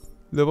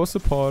 لباس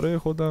پاره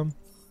خودم.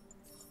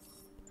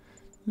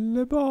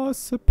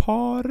 لباس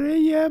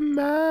پاره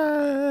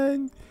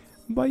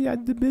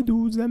باید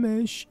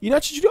بدوزمش. اینا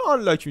چجوری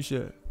آنلاک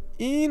میشه؟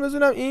 این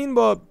بزنم این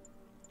با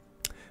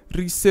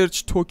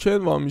ریسرچ توکن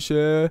وا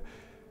میشه.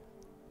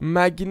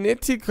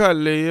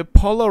 Magnetically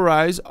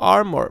polarized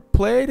armor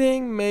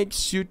plating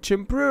makes you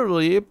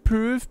temporarily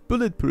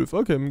bulletproof.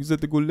 اوکی میگه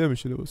ضد گلوله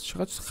میشه لباس.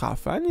 چقدر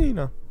خفنی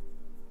اینا.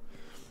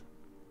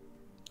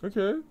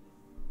 اوکی.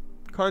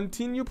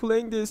 Continue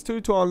playing the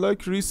story to unlock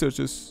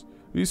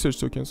research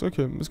tokens.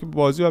 اوکی مثل که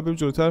بازی باید بریم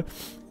جلوتر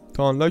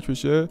تا آنلاک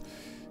بشه.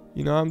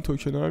 اینا هم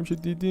توکن ها هم که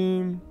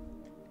دیدیم.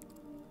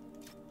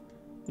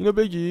 اینو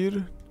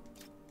بگیر.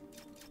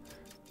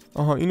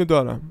 آها اینو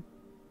دارم.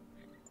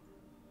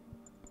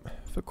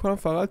 فکر کنم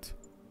فقط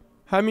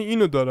همین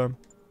اینو دارم.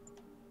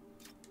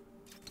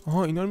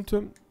 آها اینا رو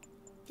میتونم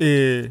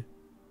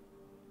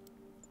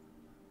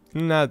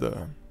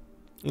ندارم.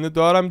 اینو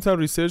دارم میتونم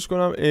ریسرچ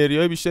کنم.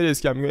 ایریای بیشتری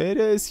اسکم میگم.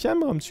 ایریا اسکم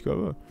میگم چیکار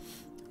با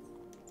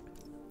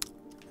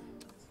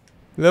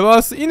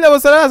لباس. این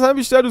لباس رو اصلا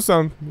بیشتر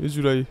دوستم یه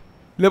جورایی.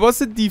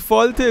 لباس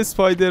دیفالت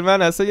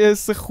اسپایدرمن اصلا یه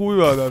حس خوبی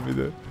به آدم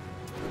میده.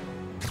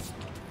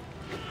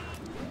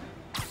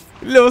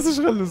 لباسش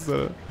خیلی دوست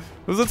دارم.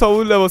 بذار تا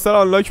اون لباس رو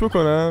آنلاک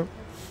بکنم.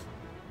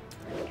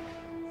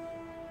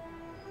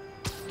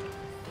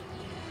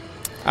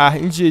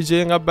 این جی جی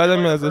اینقدر بدم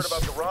میاد ازش.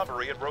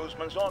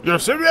 You're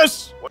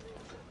serious?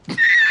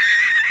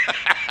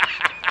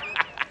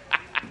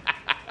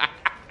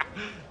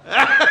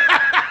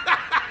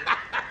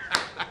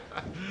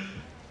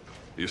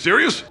 You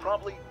serious?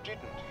 Probably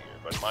didn't hear,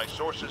 but my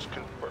sources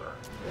confirm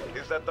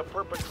is that the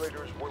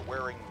perpetrators were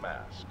wearing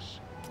masks.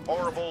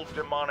 Horrible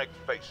demonic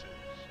faces.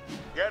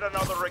 Yet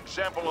another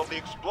example of the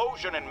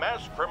explosion in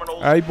mass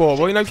criminals. ای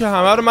بابا اینا که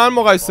همه رو من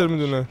مقایسه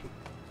میدونه.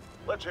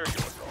 Let's hear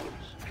your thoughts.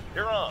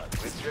 You're on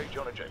with J.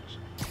 Jonah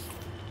Jameson.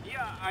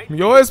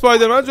 میگه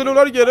اسپایدرمن جلو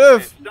اونا رو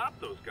گرفت.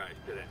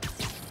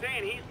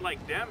 Saying he's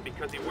like them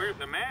because he wears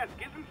a mask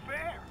isn't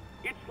fair.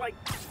 It's like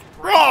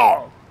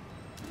wrong.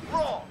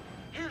 Wrong.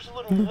 Here's a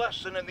little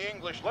lesson in the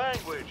English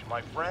language,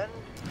 my friend.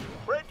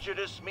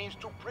 Prejudice means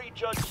to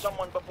prejudge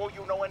someone before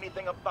you know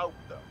anything about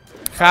them.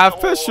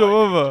 خفه شو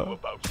بابا.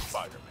 About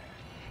Spiderman.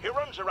 He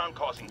runs around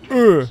causing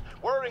chaos,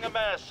 wearing a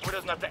mask so he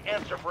doesn't have to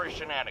answer for his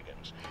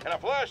shenanigans, and a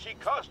flashy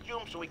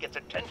costume so he gets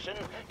attention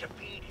to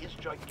feed his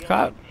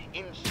gigantic,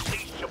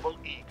 insatiable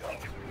ego.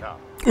 Now,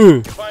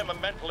 if I'm a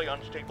mentally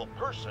unstable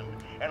person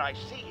and I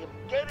see him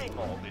getting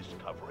all this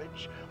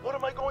coverage, what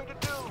am I going to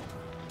do?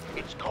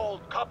 It's called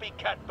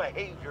copycat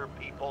behavior,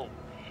 people.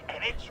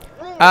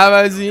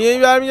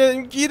 عوضیه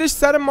برمیگه گیرش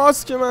سر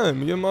ماسک من.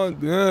 میگه ما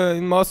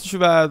این ماسکشو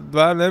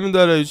بر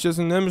نمیداره، هیچ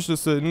کسی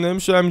نمیشناسه،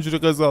 نمیشه همینجوری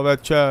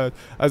قضاوت کرد.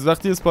 از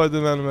وقتی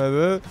اسپایدرمن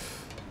اومده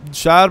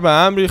شهر به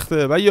هم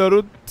ریخته. و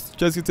یارو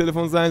کسی که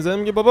تلفن زنگ زنه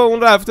میگه بابا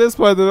اون رفته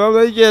اسپایدرمن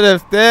رو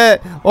گرفته.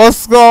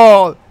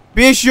 اسکال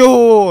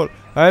بیشور.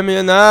 همین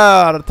میگه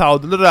نه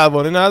تعادل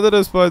روانی نداره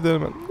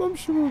اسپایدرمن. گم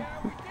شو.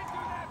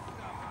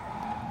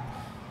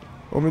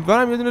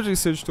 امیدوارم یه دونه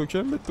ریسرچ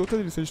توکن به 2 تا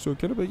ریسرچ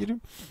توکن رو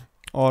بگیریم.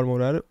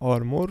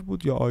 آرمور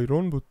بود یا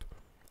آیرون بود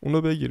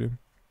اونو بگیریم.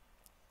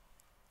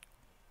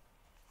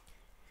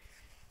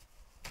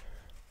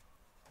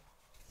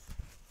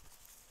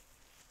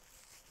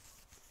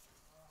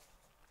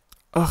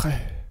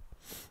 آخه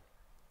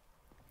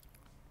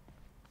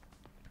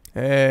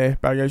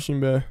برگشتیم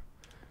به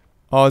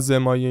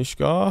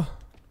آزمایشگاه.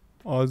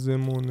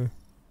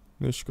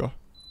 آزمونشگاه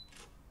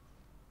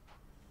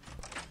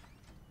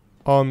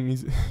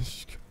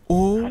آمیزشگاه.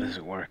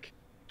 این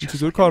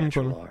چطور کار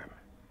میکنه؟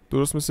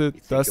 درست مثل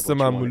دست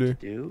معمولی.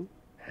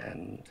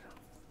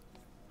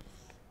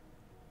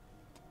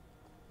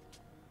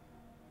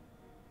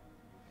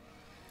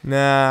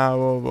 نه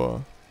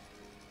بابا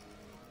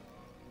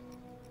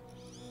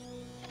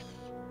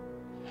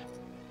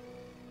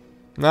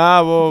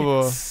نه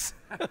بابا.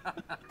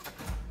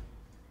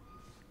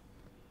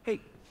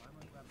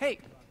 Hey,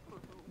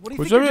 what do you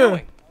think you're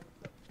doing?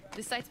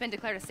 This site's been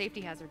declared a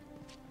safety hazard.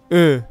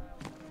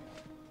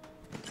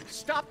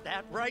 Stop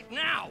that right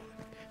now.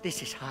 This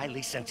is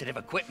highly sensitive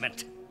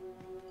equipment.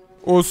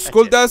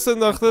 اسکول دست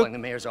انداخته. I'm calling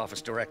the mayor's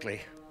office directly.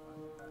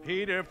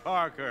 Peter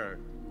Parker,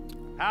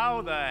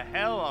 how the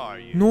hell are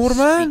you?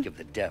 نورمن. Speak of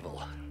the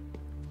devil.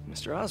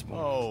 Mr. Osborn.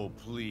 Oh,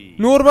 please.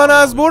 نورمن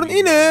اسبورن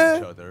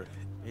اینه.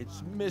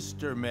 It's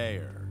Mr.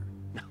 Mayor.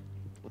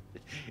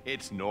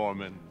 It's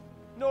Norman.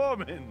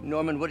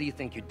 Norman, what do you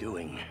think you're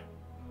doing?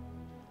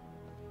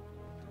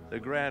 The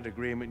grant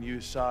agreement you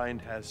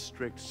signed has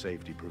strict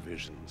safety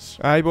provisions.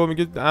 ای بابا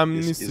میگه امن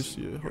نیستش.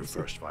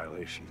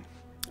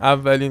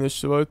 اولین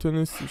اشتباه تو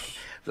نیستش.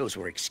 Those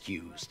were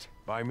excused.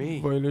 By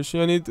me. وایلیشن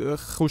یعنی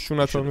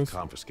خشونت آمیز.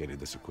 Confiscated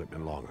this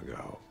equipment long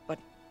ago.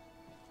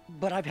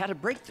 But I've had a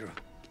breakthrough.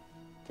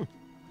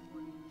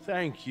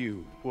 Thank you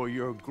for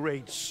your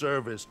great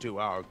service to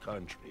our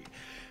country.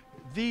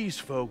 These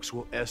folks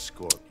will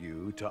escort you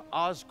to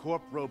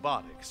Oscorp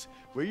Robotics,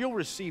 where you'll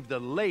receive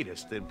the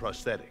latest in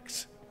prosthetics.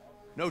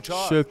 No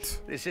charge. Shit.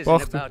 This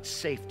isn't about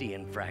safety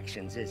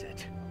infractions, is it?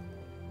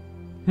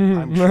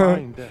 I'm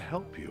trying to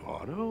help you,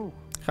 Otto.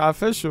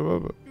 خفه شو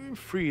بابا. You're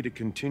free to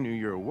continue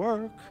your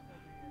work.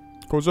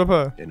 کجا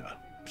په؟ In a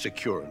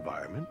secure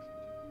environment.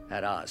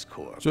 At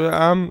Oscorp. جای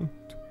امن.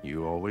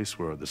 You always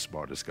were the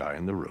smartest guy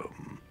in the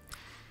room.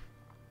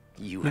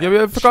 میگه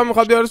بیا فکر کنم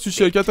میخواد بیاره تو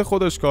شرکت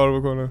خودش کار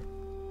بکنه.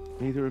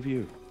 Neither of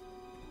you.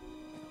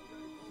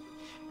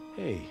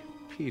 Hey,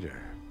 Peter.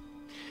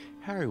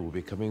 Harry will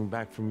be coming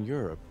back from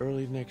Europe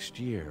early next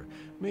year.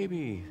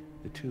 Maybe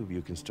the two of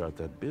you can start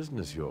that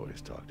business you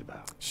always talked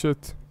about.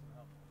 شت.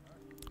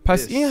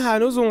 پس این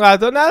هنوز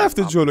اونقدر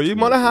نرفته جلو. این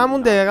مال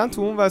همون دقیقاً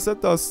تو اون وسط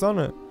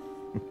داستانه.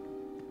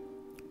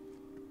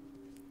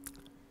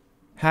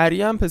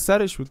 هری هم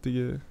پسرش بود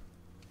دیگه.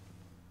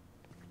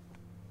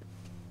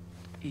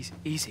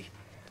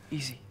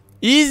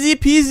 Easy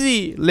peasy,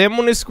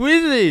 lemon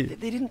squeezy.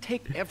 They didn't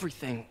take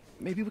everything.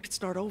 Maybe we could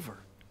start over.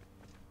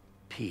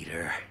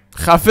 Peter.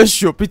 خفه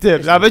شو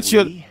پیتر. خفه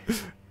شو.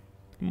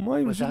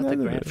 مای وجود Without the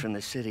نداره. grant from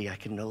the city, I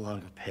can no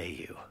longer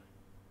pay you.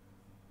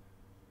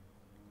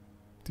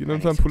 دیگه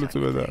نمیتونم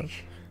پولتو بدم.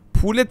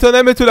 پولتو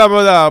نمیتونم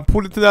بدم.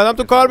 پولتو دادم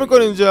تو کار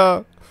میکنی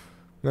اینجا.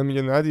 نه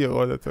میگه نه دیگه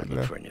قاعدتا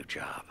نه.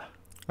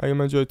 اگه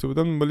من جای تو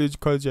بودم دنبال یه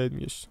کار جدید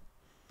میگشتم.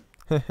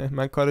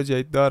 من کار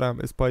جدید دارم.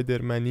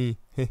 اسپایدرمنی.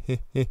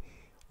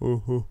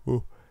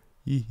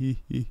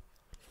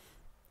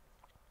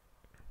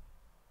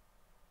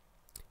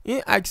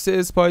 این عکس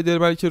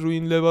اسپایدرمن که روی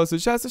این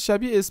لباسش هست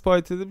شبیه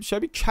اسپایدر،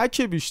 شبیه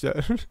کک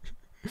بیشتر.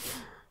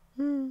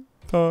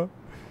 تا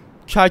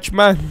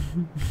ککمن.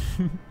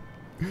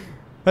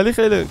 ولی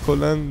خیلی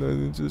کلا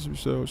این چیزش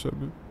بیشتر باشه.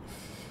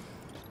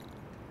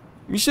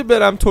 میشه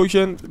برم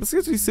توکن بس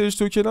که ریسرچ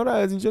توکن ها رو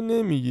از اینجا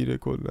نمیگیره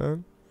کلا.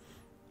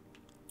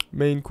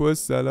 مین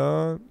کوست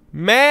الان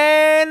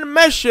مین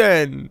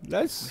میشن.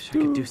 Let's I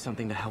could do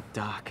something to help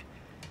Doc.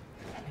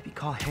 Maybe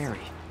call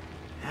Harry.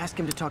 Ask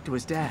him to talk to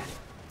his dad.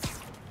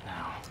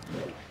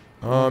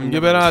 میگه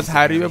برم از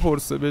هری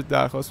بپرسه به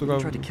درخواست He tried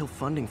to بکنم. kill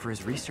funding for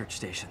his research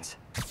stations.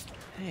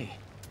 Hey,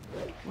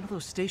 one of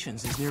those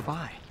stations is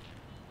nearby.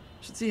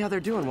 Should see how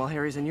they're doing while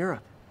Harry's in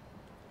Europe.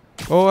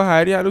 اوه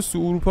هری هنوز تو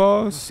Must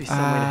اروپاست. be some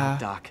way to help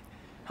Doc.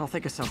 I'll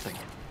think of something.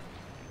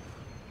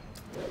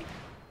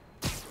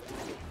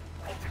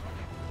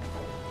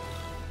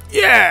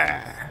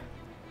 Yeah!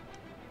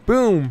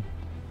 بوم.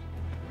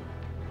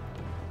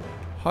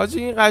 حاجی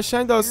این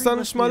قشنگ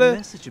داستانش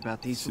مال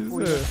چیزه.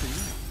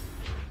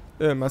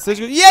 مسیج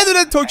یه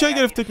دونه توکن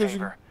گرفت تکنولوژی.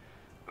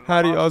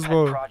 هری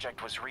آزمون.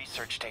 project was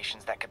research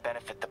stations that could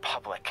benefit the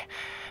public.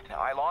 Now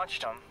I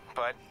launched them,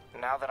 but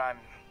now that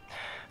I'm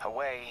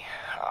away,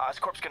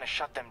 Oscorp's going to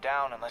shut them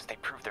down unless they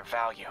prove their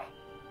value.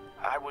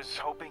 I was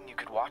hoping you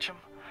could watch them.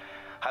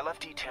 I left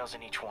details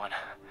in each one.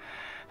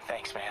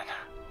 Thanks, man.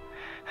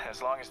 As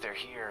long as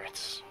they're here,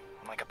 it's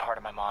like a part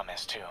of my mom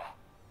is too.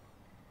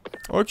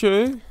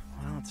 Okay.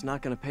 Well, it's not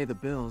going to pay the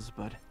bills,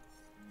 but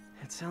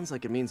it sounds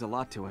like it means a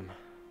lot to him.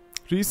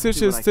 Research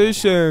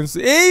stations.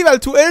 Hey, well,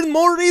 to earn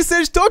more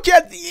research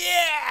tokens.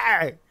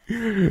 Yeah.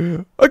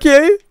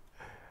 Okay.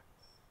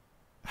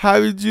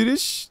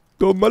 همینجوریش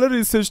دنبال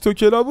ریسرچ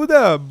توکن ها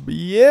بودم.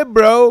 Yeah,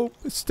 bro.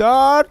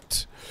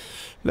 Start.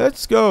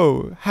 Let's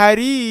go.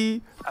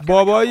 هری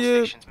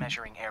بابای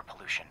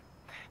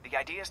The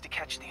idea is to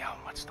catch the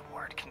what's the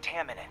word?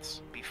 Contaminants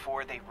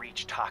before they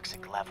reach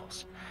toxic levels.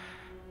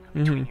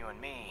 Between you and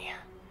me,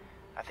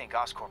 I think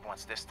Oscorp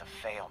wants this to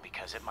fail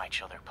because it might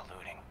show they're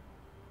polluting.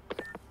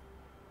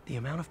 The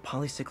amount of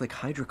polycyclic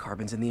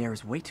hydrocarbons in the air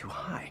is way too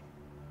high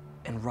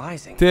and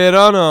rising.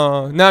 تهران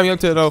ها. نه میگم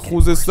تهران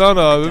خوزستان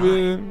ها.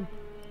 ببین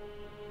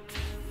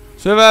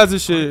چه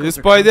وضعشه.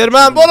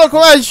 اسپایدرمن بالا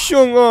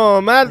کمکشون.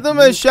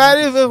 مردم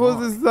شریف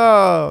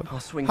خوزستان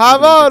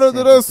هوا رو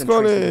درست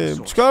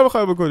کنیم. چیکار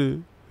میخوای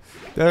بکنی؟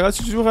 دقیقا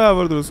چجوری میخوای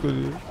هوا رو درست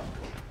کنی؟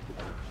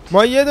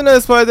 ما یه دونه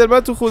اسپایدرمن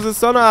تو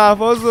خوزستان و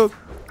اهواز و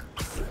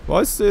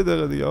وایس یه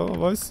دقیقه دیگه آقا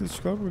وایس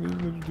چیکار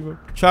کنیم؟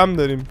 کم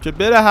داریم که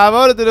بره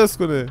هوا رو درست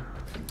کنه.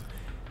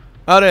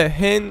 آره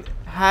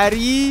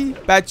هری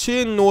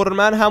بچه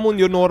نورمن همون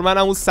یا نورمن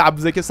همون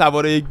سبزه که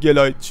سواره یک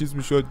گلاید چیز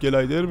میشد.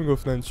 گلایدر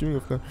میگفتن چی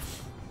میگفتن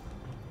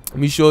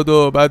میشد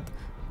و بعد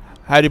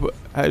هری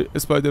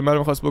اسپایدرمن رو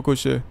میخواست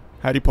بکشه.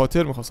 هری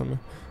پاتر میخواستم.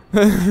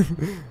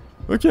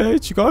 اوکی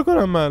چیکار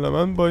کنم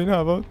من با این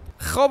هوا.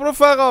 خب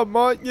رفقا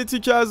ما یه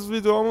تیکه از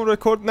ویدیوامون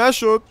رکورد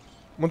نشد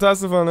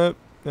متاسفانه.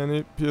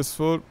 یعنی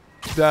PS4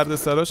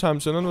 دردسراش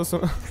همچنان واسه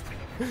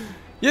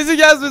یه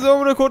تیکه از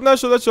ویدیوامون رکورد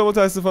نشد چه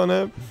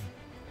متاسفانه.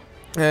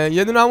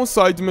 یه دونه همون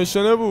ساید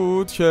میشنه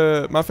بود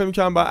که من فکر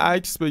می‌کردم باید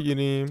عکس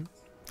بگیریم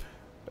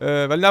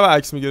ولی نه باید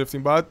عکس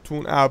میگرفتیم. باید تو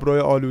اون ابرای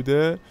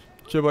آلوده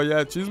که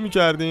باید چیز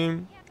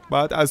میکردیم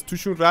باید از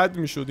توشون رد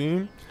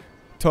میشدیم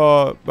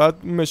تا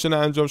بعد میشن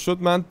انجام شد.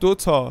 من 2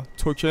 تا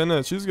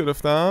توکن چیز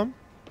گرفتم.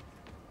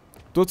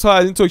 2 تا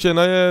از این توکن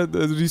های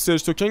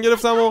ریسرچ توکن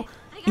گرفتم و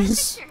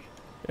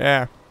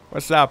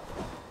what's up.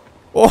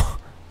 اوه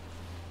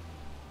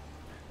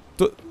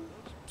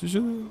چی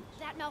شده؟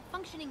 That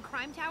malfunctioning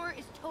crime tower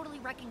is totally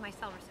wrecking my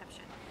cell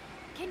reception.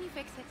 Can you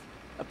fix it?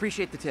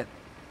 Appreciate the tip.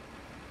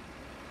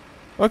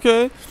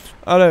 اوکی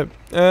آره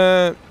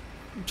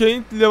که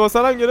این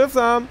لباسا رو هم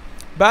گرفتم.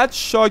 بعد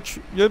شاک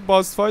یه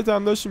باس فایت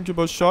هم داشتیم که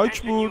با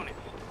شاک بود.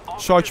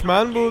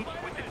 شاکمن بود.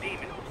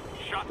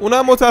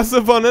 اونم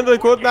متاسفانه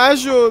رکورد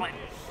نشد.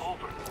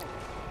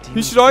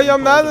 هیچ راهی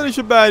هم نداره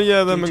که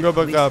برگردم نگاه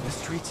به قبل.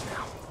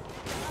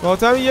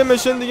 خاطر یه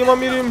مشن دیگه ما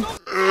میریم.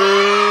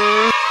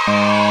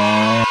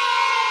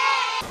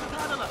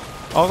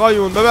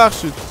 آقایون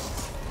ببخشید.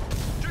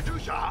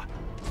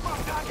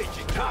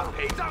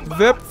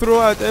 Web throw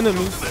at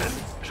enemies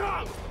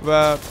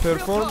و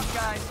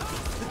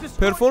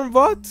perform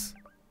what؟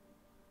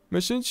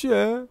 مشن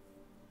چیه؟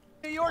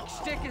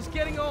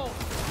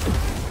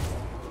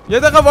 یه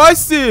دقیقه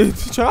وایستید.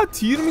 چقدر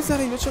تیر میزنه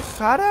اینا، چه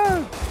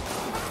خرن.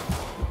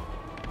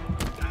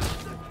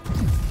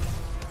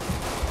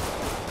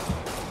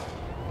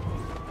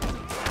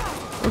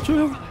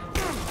 اوکی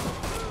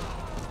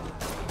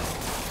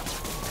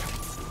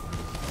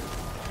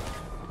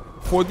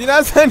خودی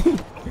نزنی.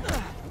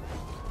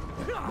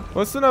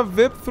 واسه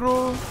وب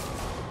ثرو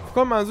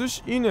فکر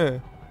منظورش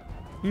اینه.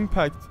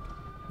 ایمپکت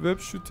وب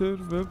شوتر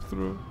وب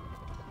ثرو.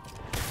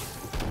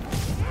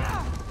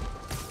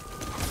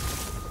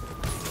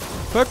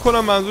 فکر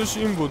کنم منظورش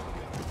این بود.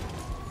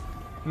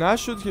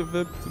 نشد که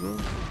وب ثرو.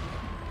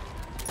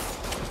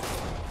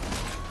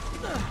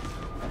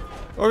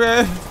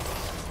 اوکی.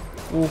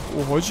 اوه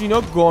حاجی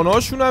اینا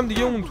گاناشون هم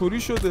دیگه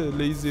اونطوری شده.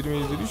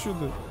 لیزری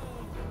شده.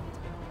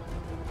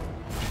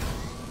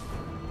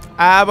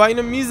 با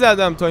اینو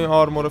میزدم تا این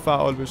آرمور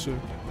فعال بشه.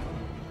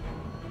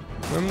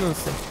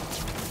 نمیدونستم.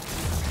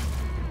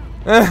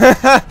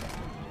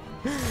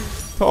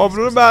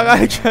 تابلو رو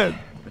بغل کرد.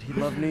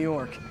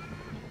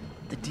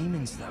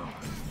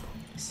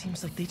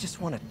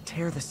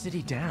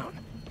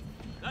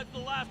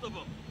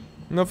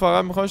 اینا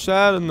فقط میخوان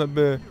شهر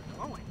به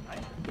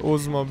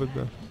عظما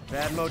بده.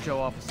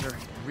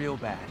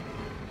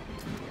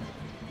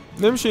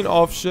 نمیشه این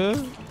آف شه؟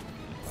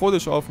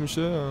 خودش آف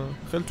میشه؟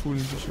 خیلی طول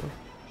میشه.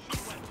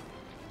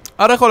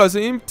 آره خلاصه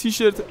این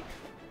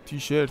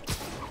تیشرت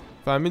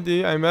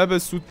فهمیدی؟ ایمه به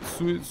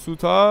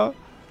سوتا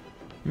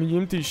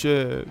میگیم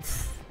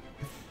تیشرت.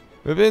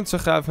 ببین چه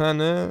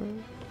خفنه.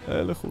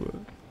 خیلی خوبه.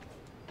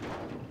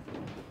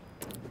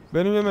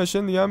 بریم یه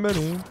مشن دیگه هم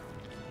بریم.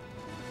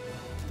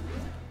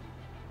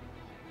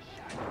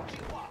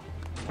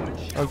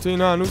 البته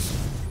اینا هنوز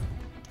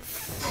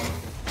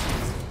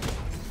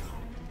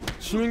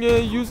چی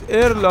میگه؟ یوز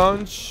ایر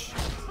لانچ.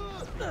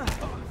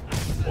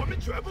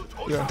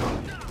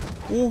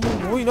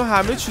 اوه اینا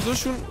همه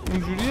چیزاشون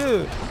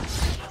اونجوریه.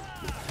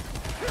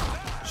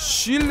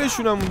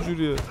 شیلدشون هم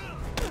اونجوریه.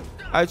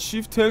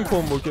 اچیف 10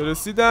 کمبو که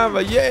رسیدم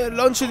و یه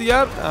لانچ دیگه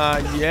هم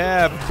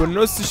یه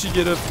بنوستشی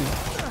گرفتیم.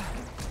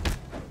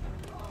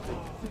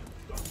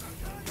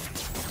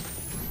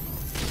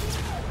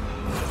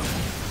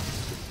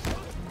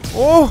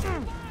 اوه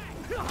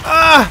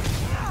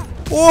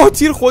اوه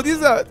تیر خودی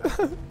زد.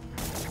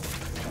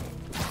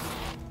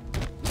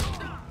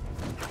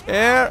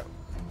 ایر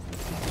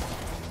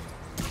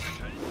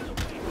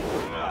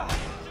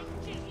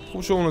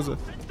خوب شو اونو زد.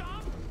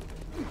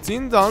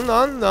 تین دان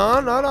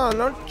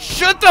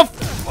shut the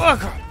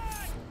fuck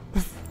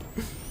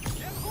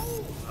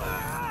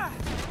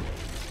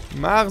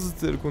مغز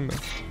ترکوندم.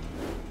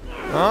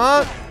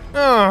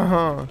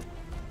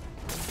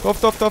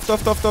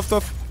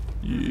 تاف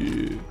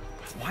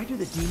Why do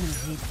the demons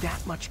need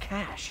that much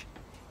cash?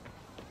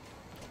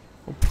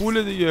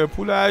 پول دیگه.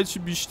 پول هرچی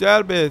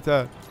بیشتر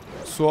بهتر.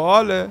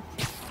 سواله.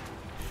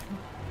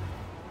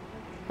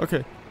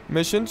 اوکی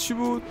مشن چی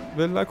بود؟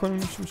 ول نکنیم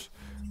چی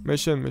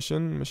میشه.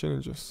 مشن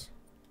اینجاست.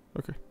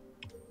 اوکی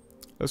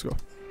let's go.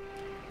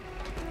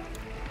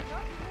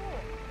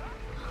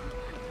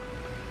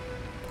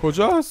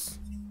 کجاست؟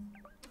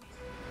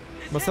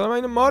 مثلا من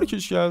اینو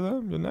مارکش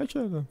کردم یا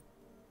نکردم؟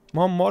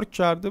 ما مارک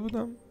کرده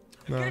بودم؟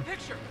 نه.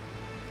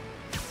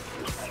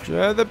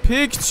 Get the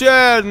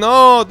picture.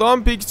 No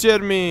don't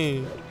picture me.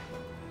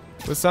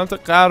 به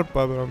سمت غرب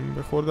برم.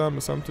 بخوردم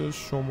به سمت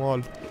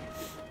شمال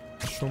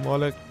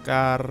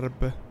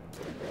غرب.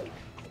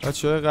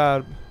 بچه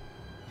غرب.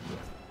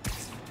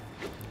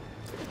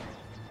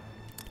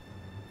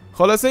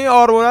 خلاصه این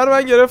آرموره رو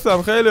من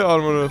گرفتم. خیلی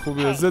آرموره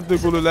خوبیه. ضد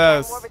گلوله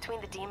است.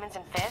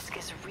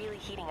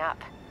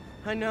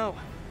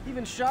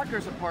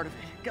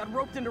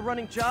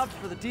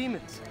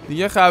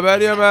 دیگه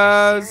خبری هم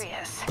از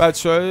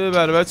بچه‌های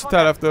برای بچه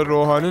طرفدار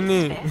روحانی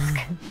نی.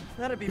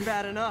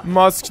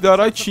 ماسک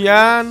دارا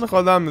کیان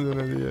خودم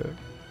میدونه دیگه.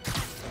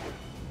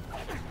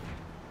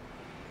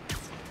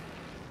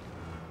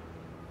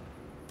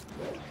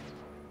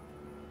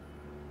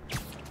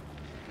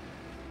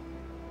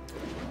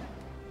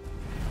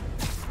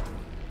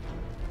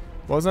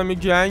 بازم یه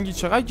گنگی.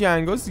 چقدر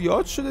گنگا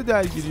زیاد شده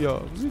درگیری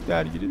ها.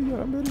 درگیری دیگه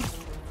هم بریم.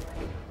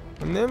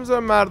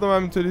 نمیذارم مردم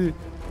همینطوری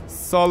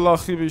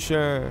سالاخی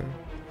بشن.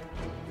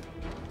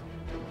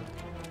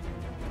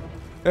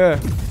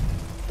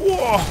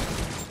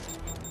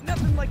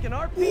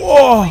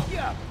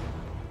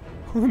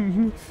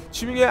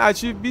 چی میگه؟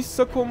 اچیو 20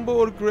 تا کمبو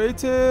اور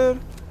گریتر.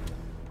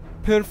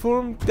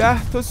 پرفورم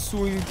 10 تا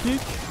سوینگ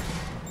کیک.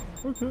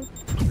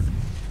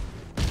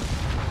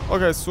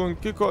 اوکی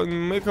سوینگ کیک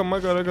میکم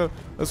مگه.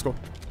 let's go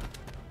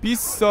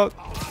 20 تا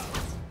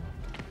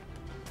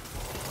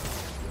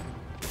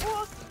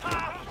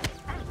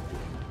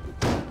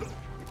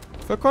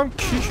فکر کنم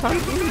کیش هم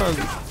این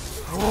منظور.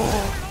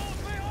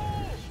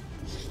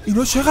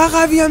 اینا چقدر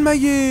قوی هن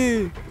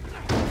مگه؟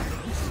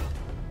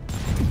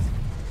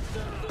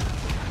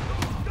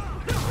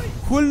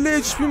 کل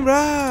اچ پیم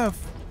رفت.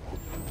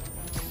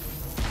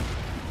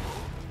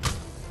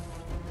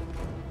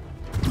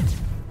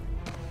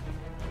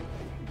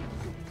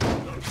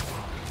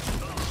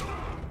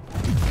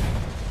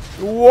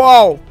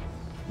 واو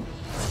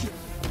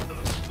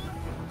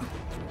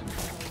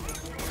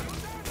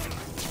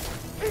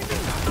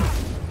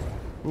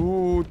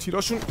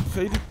تیراشون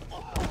خیلی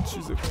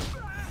چیزه.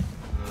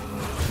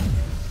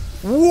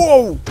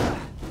 واو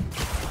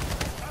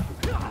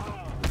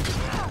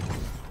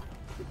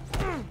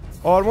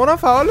آرمانم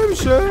فعال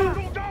نمیشه.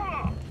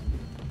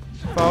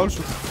 فعال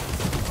شد.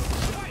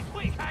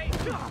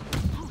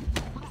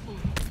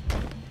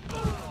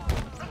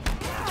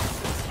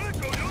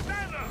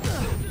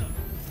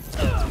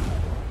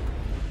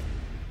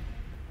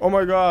 او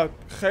مای گاد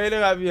خیلی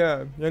قوی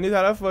هم. یعنی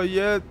طرف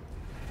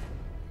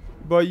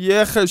با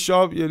یه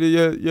خشاب یعنی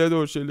یه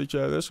دورشلی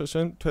کردش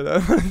قشنگ پدر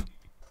من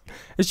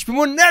اچ پی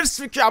مون نرس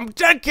میکنم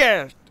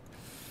کرد.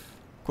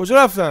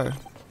 کجا رفتن؟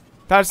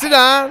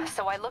 ترسیدن؟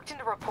 So I looked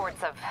into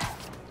reports of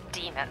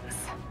demons.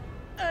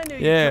 I knew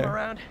you'd come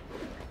around.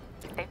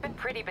 They've been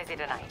pretty busy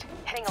tonight,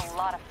 hitting a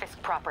lot of Fisk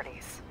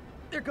properties.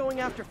 They're going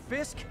after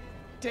Fisk?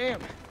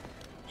 Damn.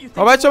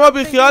 بچه ما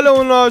بیخیال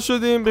اونا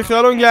شدیم،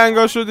 بیخیال اون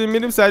گنگا شدیم،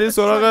 میریم سریع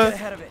سراغ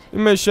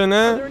این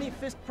مشنه.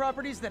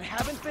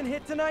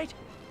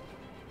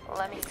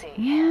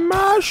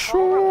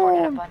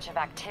 مشون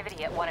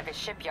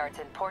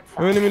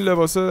ببینیم این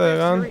لباسه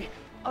دقیقا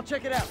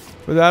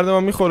به درد ما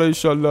میخوره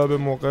ایشالله به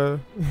موقع.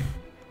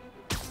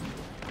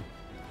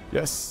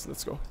 Yes,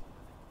 let's go.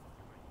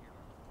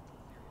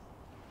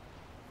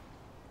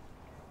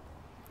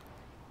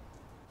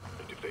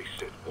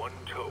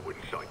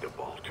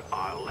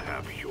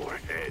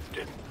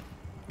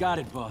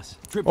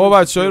 او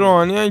بچه های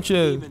روحانی هن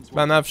که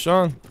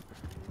بنفشان.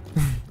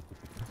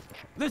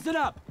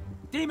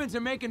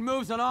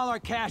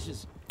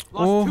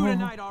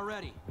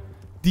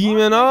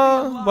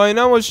 دیمنا با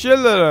اینا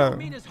مشکل دارم.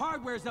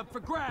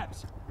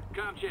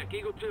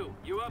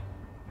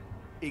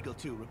 Eagle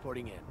 2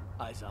 reporting in.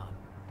 Eyes on.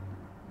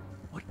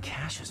 What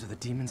caches are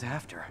the demons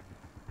after?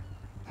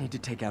 Need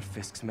to take out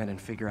Fisk's men and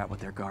figure out what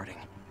they're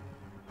guarding.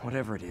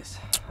 Whatever it is,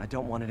 I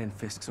don't want it in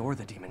Fisk's or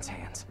the demons'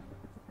 hands.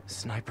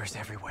 Snipers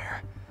everywhere.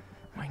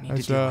 I need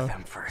to deal with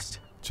them first.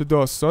 چه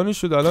داستانی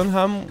شد الان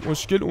هم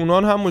مشکل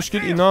اونان هم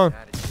مشکل اینان.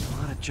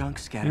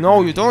 No,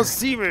 you don't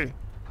see me.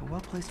 A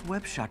well-placed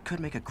web shot could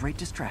make a great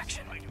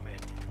distraction.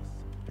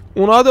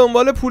 اونا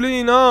دنبال پول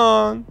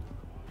اینان.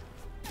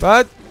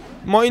 بعد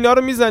ما اینا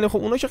رو میزنیم. خب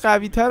اونا که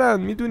قوی ترن،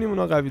 میدونیم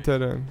اونا قوی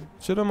ترن،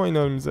 چرا ما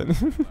اینا رو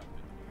میزنیم؟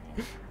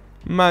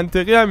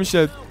 منطقی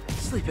همیشه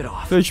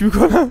فکر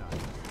میکنم.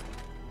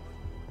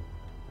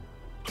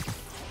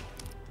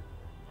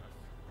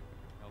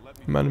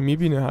 منو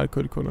میبینه هر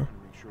کاری کنم.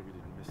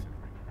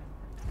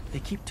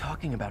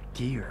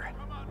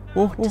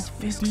 اوه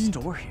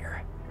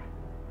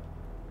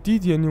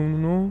دید یعنی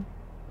اونو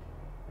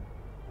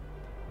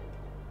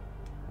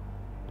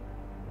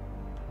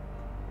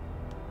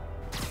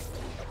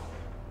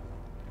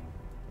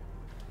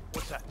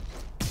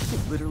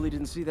Literally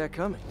didn't see that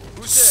coming.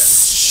 Who's there?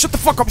 Shut the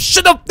fuck up.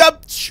 Shut up.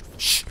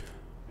 Shh.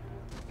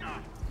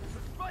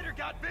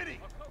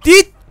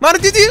 دید منو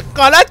دیدی؟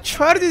 غلط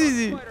کردی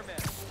دیدی.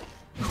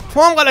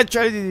 تو هم غلط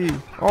کردی دیدی.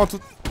 تو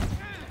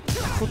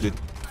خودت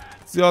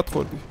زیاد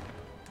خوردی.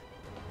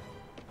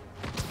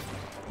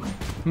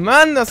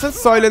 من اصلا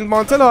سایلنت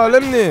مانتل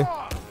حالم نه.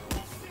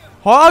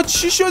 ها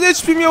چی شد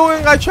اچ پی میو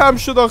اینقدر کم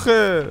شد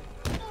آخه؟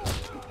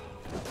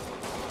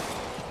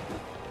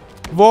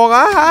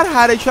 واقعا هر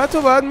حرکت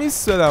رو باید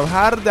میس بدم،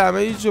 هر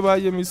دمیج رو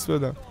باید یه میس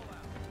بدم.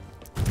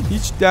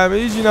 هیچ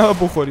دمیجی نباید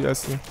بخوری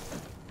اصلا.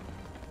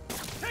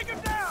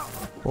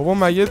 بابا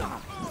مگه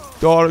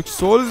دارک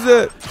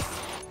سولز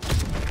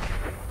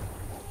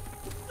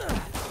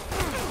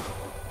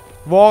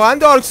واقعا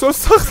دارک سولز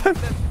ساختن؟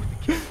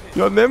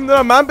 یا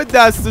نمیدونم، من به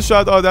دسته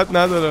شاید عادت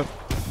ندارم.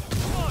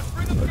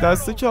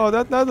 دسته که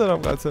عادت ندارم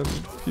قطعا.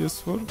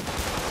 PS4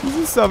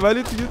 نیستم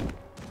ولی دیگه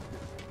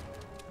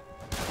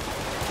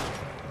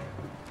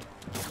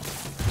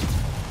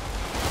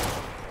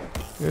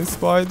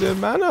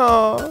اسپایدرمن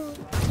ها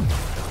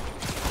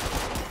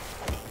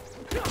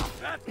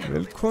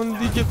ول کن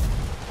دیگه.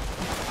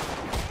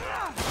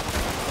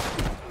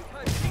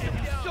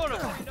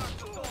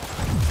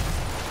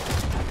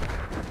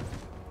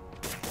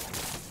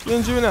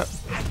 اینجا بینم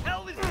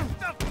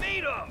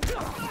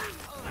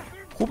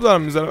خوب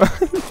دارم میزنم.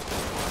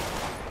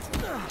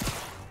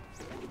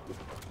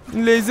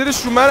 این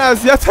لیزرش رو من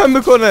اذیت هم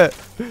میکنه.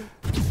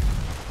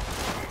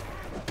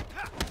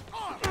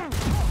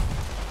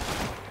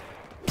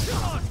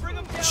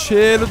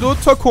 42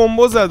 تا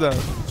کمبو زدم.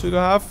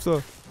 47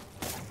 تا.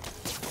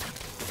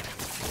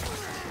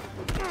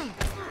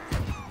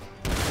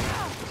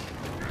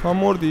 تا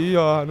مردی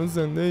یا هنوز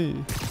زنده ای؟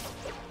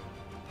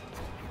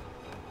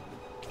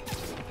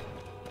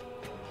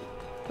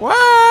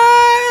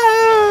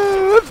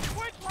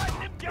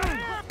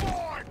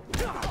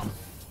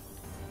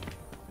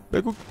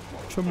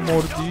 که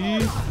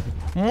مردی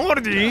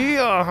مردی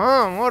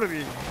آها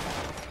مردی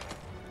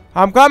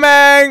I'm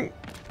coming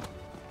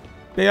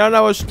بیار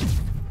نباش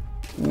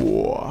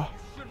واه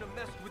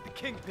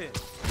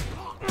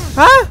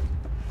ها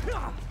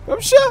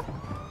بمشه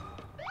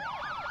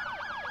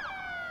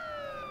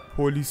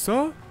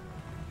پلیسا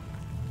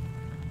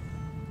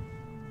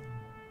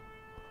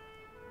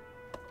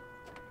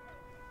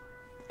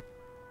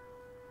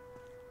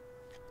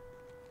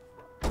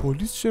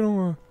پلیس چرا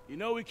اومد؟ You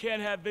know we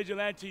can't have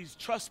vigilantes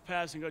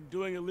trespassing or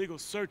doing illegal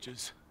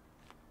searches.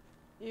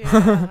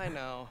 Yeah, I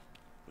know.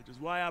 Which is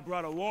why I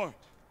brought a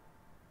warrant.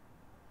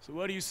 So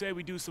what do you say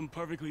we do some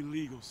perfectly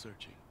legal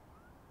searching?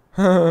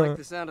 I like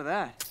the sound of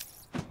that.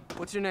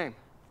 What's your name?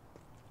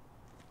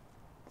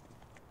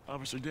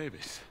 Officer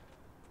Davis.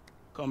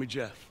 Call me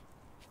Jeff.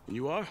 And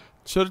you are?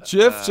 چرا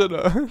جف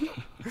چرا؟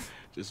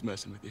 Just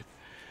messing with you.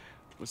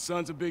 My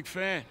son's a big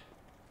fan.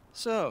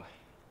 So,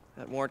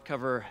 that warrant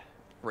cover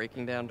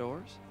breaking down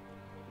doors?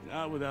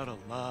 Not without a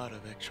lot of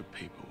extra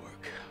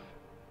paperwork.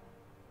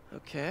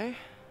 Okay.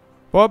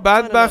 با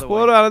بدبخت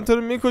برو الان تو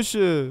رو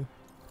میکشه.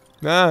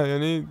 نه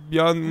یعنی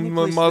بیان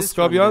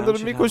ماسکا بیان تو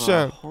رو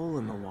میکشن.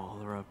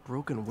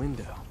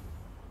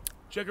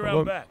 Check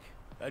around back.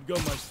 I'd go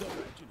myself.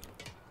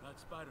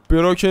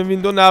 بروکن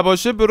ویندو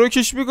نباشه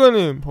بروکش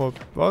میکنیم. خب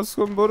باز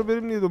کن برو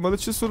بریم دیگه دنبال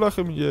چه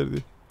سولاخه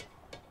میگردی؟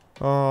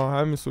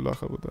 همین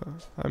سولاخه بوده.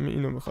 همین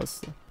اینو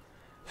میخواستم.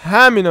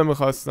 همینو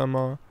میخواستم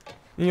ها.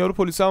 این یارو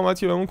پلیس اومد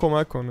که بهمون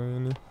کمک کنه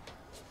یعنی.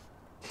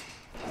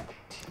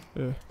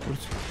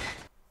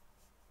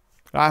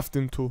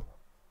 رفتیم تو.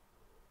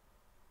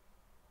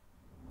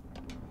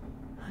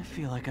 I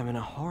feel like I'm in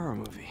a horror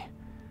movie.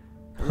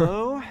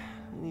 Hello?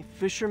 Any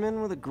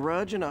fisherman with a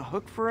grudge and a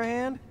hook for a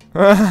hand?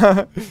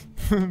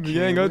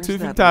 میگه انگار توی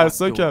فیلم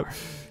ترسناکم.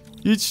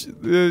 هیچ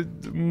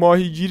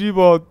ماهیگیری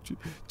با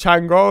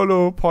چنگال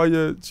و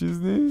پای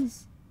چیز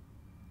نیست.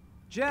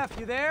 Jeff,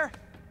 you there?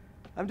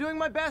 I'm doing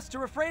my best to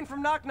refrain from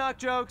knock-knock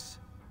jokes.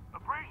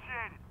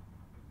 Appreciate it.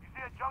 You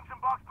see a junction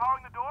box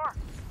powering the door?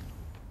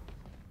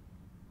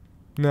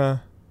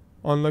 نه.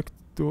 Unlock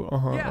door.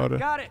 Yeah, آره.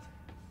 got it.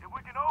 If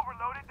we can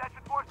overload it, that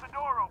should force the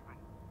door open.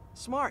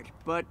 Smart,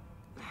 but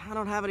I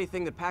don't have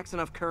anything that packs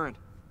enough current.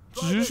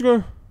 چیزش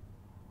کن؟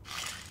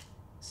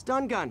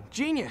 Stun gun,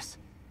 genius.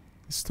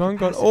 Stun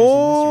gun.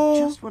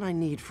 اوه. Just what I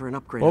need for an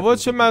upgrade. بابا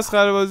چه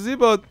مسخره بازی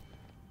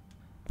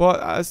با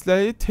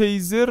اسلحه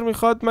تیزر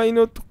میخواد من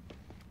اینو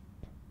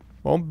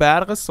با اون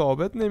برق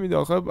ثابت نمیده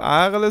آخه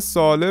عقل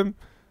سالم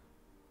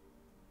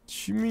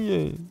چی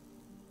میگه؟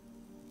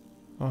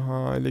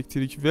 آها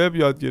الکتریک وب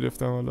یاد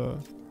گرفتم حالا.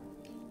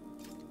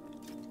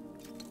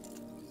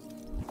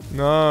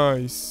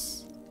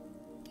 نایس.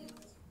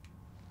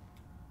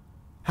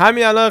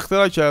 همین الان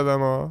اختراع کردم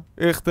ها.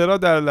 اختراع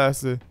در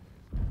لحظه.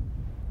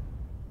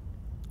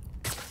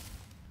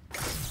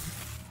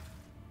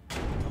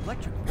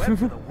 Electric web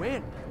for the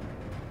win.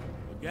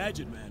 A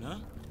gadget man, huh?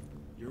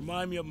 You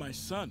remind me of my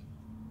son.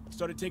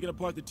 Started taking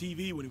apart the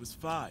TV when he was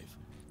 5.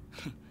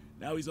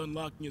 Now he's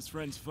unlocking his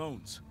friends'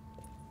 phones.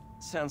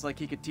 Sounds like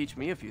he could teach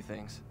me a few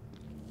things.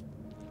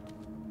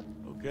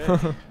 Okay.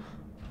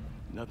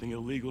 Nothing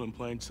illegal in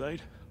plain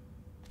sight?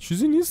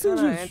 چیزی نیست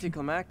اینجا.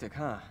 Anticlimactic,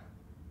 huh?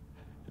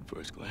 At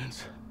first glance.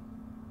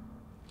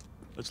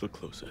 Let's look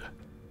closer.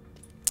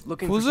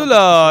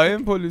 فوزولا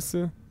این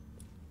پلیسه.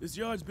 This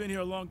yard's been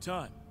here a long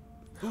time.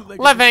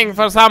 Living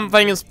for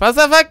something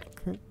specific.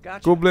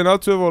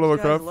 گوبلینات توی World of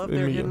Warcraft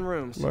این میگه.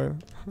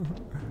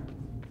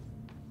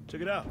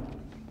 Check it out.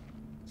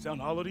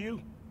 Sound hollow to you?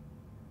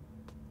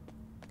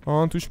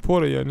 توش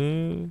پره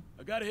یعنی.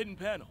 I got a hidden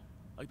panel,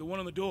 like the one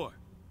on the door.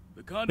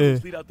 The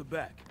conduits lead out the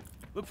back.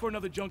 Look for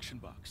another junction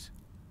box.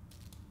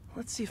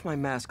 Let's see if my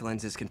mask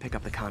lenses can pick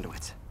up the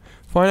conduits.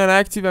 Find an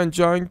active and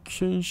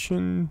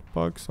junction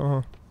box.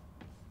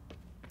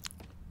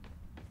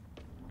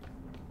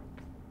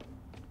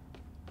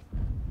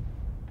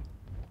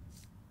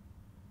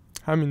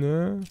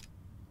 همینه.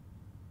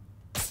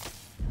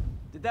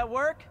 Did that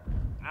work?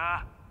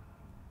 Nah.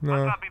 No.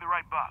 Might not be the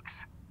right box.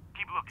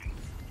 Keep looking.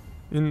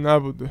 این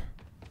نبوده.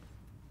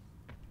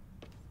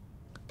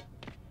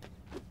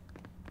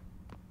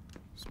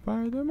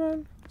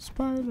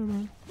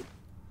 Spiderman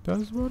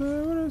does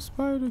whatever a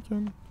spider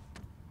can.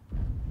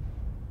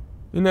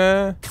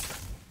 اینه.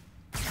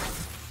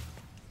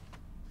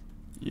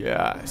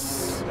 Yes.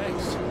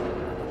 Thanks.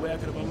 The way I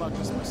could have unlocked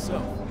this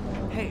myself.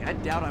 Hey, I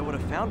doubt I would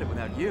have found it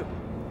without you.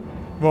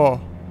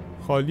 واه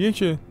خالیه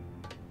که.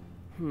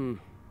 You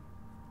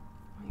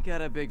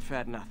got a big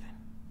fat nothing.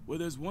 Well,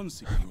 there's one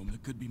secret room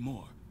that could be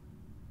more.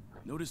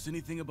 Notice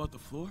anything about the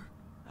floor?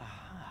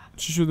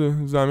 چی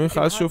شده؟ زمین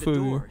خاص شفته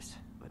دیگه.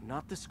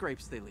 Not the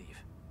scrapes they leave.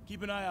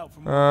 Keep an eye out for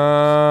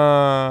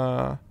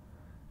more.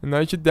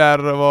 اینایی که در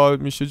روا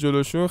میشه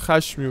جلوشون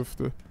خش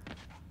میفته.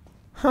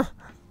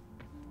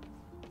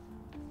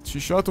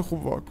 چیشاتو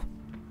خوب واکن.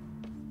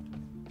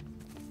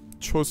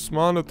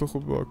 چسمانتو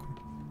خوب واکن.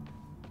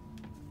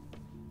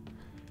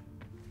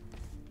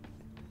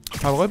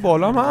 طبقه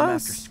بالا هم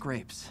هست.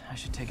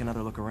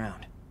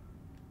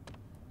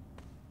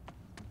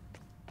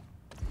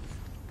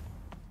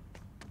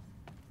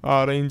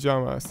 آره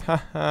اینجام هست.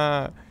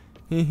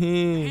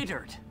 Hey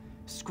Dirt.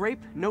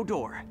 Scrape, no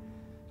door.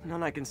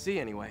 None I can see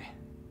anyway.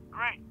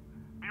 Great.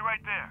 Be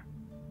right there.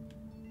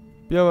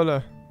 بیا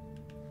بالا.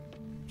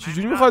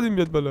 چجوری میخواد این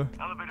بیاد بالا؟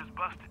 Elevator's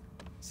busted.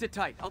 Sit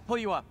tight. I'll pull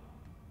you up.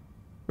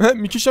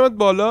 میکشمت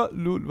بالا.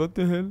 لول what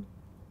the hell.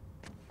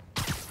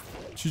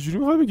 چجوری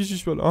میخوای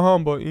بکشیش بالا؟ آها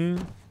با این.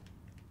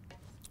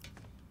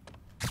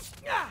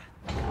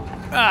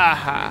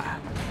 آها.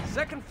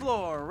 Second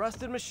floor,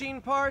 rusted machine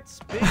parts,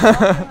 big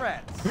fucking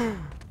rats.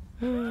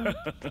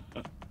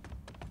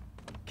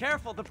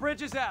 Careful, the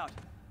bridge is out.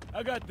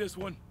 I got this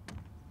one.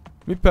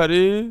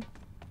 میپری؟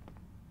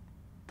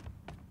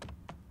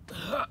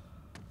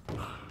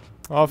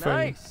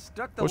 آفرین. Nice,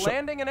 stuck the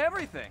landing and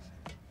everything.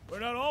 We're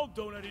not all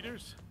donut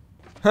eaters.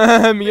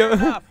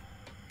 میگم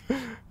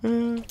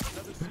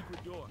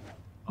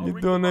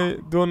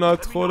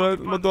دونات خور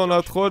ما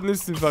دونات خور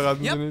نیستیم فقط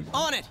میدونید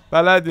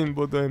بلدیم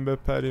بدویم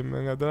بپریم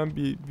انقدرم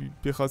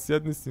بی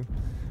خاصیت نیستیم.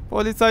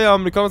 پلیسای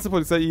آمریکا مثل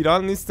پلیسای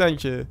ایران نیستن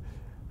که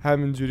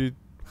همینجوری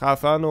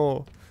خفن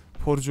و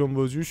پر جنب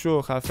و جوش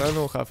و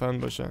خفن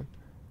باشن.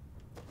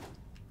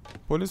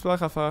 پلیس باید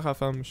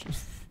خفن میشه.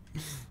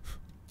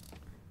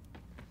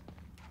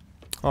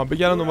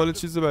 بگردن دنبال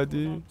چیز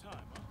بعدی.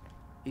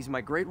 He's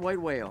my great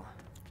white whale.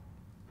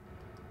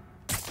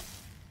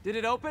 Did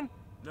it open?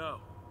 No.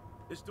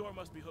 This door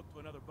must be hooked to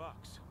another box.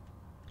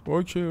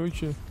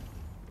 اوکی.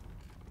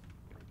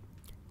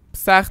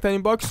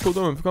 سخت‌ترین باکس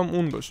کدومه؟ فکر کنم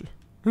اون باشه.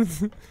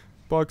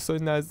 باکس های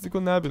نزدیک رو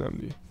نبینم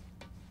دیگه.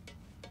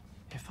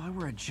 If I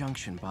were a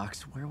junction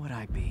box, where would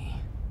I be?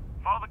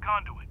 Follow the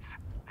conduits.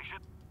 They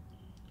should.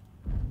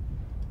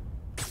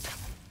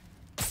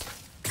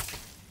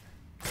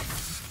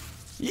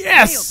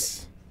 Yes!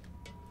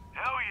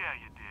 Hell yeah,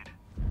 you did.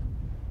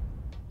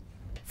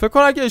 فکر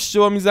کنم اگه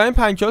اشتباه میزنیم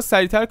پنکه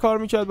سریعتر کار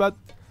میکرد بعد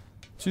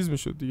چیز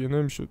میشد دیگه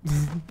نمیشد.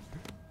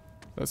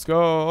 Let's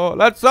go.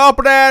 Let's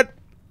open it.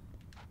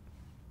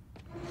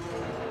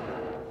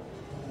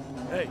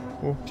 Hey,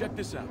 check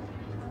this out.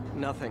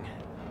 Nothing.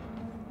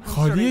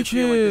 خالیه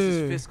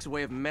که. Fisk's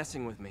way of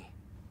messing with me.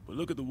 But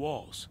look at the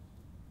walls.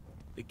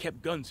 They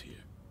kept guns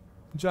here.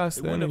 Just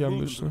they wouldn't have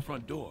moved to the داشتم.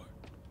 front door.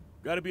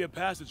 Gotta be a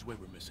passageway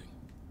we're missing.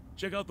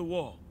 Check out the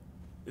wall.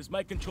 This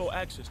might control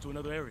access to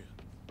another area.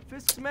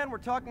 Fisk's men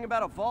were talking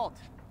about a vault.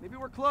 Maybe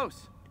we're close.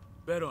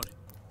 Bet on it.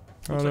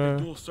 Looks like a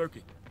dual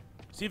circuit.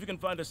 See if you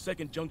can find a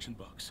second junction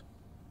box.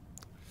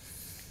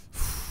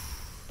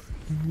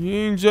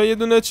 اینجا یه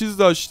دونه چیز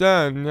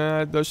داشتن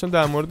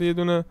در مورد یه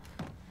دونه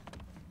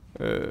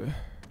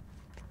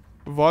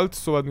والت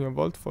صحبت میگم.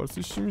 والت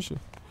فارسیش چی میشه؟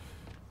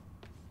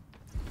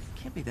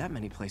 Can't be that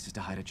many places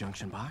to hide a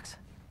junction box.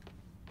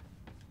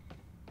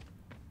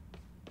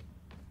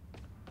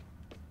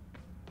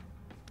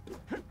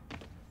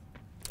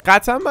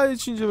 قطعا باید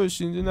چی اینجا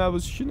باشه. اینجا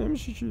نباشه که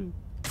نمیشه که.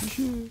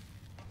 میشه.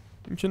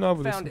 این که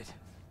نبود اصلا.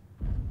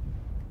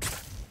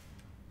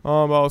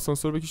 با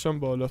آسانسور بکشم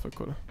بالا فکر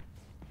کنم.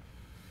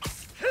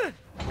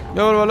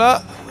 بیا بالا.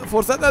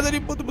 فرصت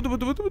نداریم.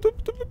 بودو.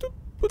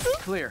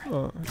 Clear.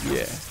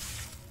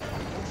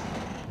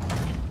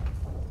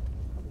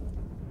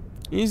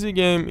 Easy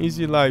game,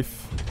 easy life.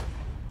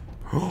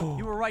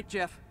 You were right,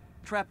 Jeff.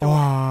 Trap door.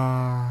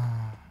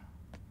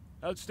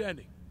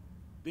 Outstanding.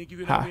 Think you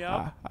can help me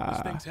out?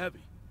 This thing's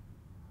heavy.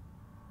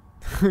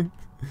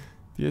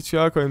 دیگه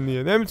چیکار کنیم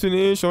دیگه؟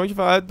 نمیتونی؟ شما که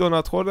فقط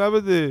دونات خور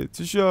نبده.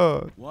 چی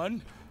شد؟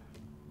 1,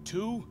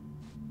 2,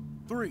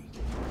 3.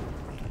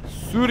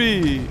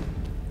 سوری.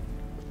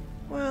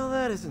 Well,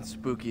 that isn't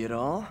spooky at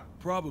all.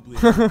 Probably a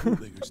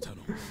bootlegger's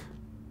tunnel.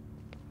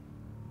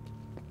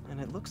 And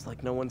it looks like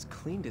no one's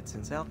cleaned it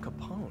since Al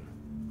Capone.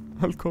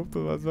 Al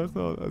Capone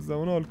از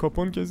زمان آل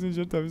کاپون کسی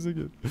اینجا تمیز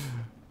کرد.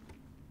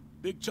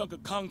 Big chunk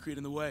of concrete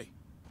in the way.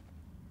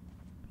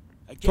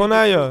 تو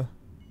نیا.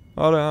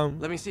 آره هم.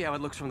 Let me see how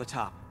it looks from the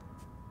top.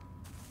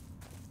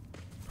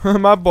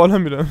 من بالا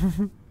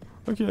میرم.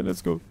 Okay,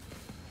 let's go.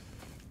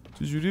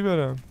 چجوری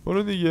برم؟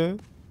 برو دیگه.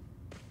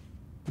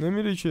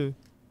 نمیری که.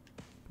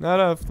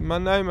 نرفت.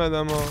 من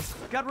نیومدم ها.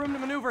 Got room to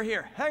maneuver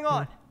here. Hang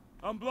on.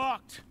 I'm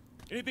blocked.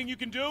 Anything you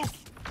can do?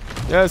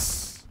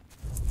 Yes.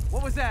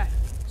 What was that?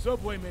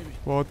 Subway maybe.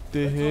 What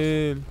the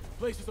hell?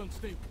 Place is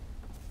unstable.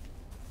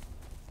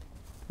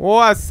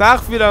 از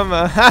سقف میرم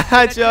من.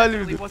 چه حالی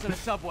میده.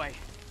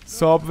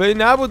 سابوی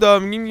نبود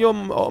میگیم یا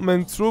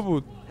منترو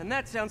بود.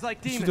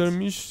 چی داره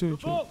میشه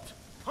که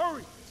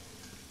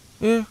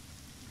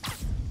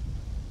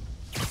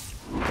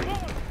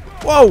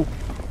واو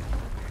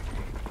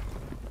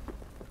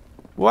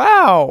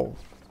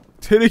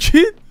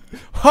ترکید.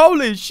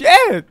 Holy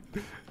shit.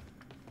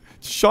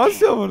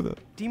 شانسی آورده.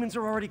 Demons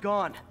are already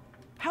gone.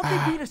 How'd they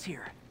beat us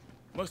here?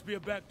 Must be a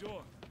back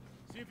door.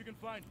 See if you can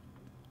find it.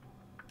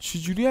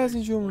 چجوری از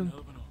اینجا اومد؟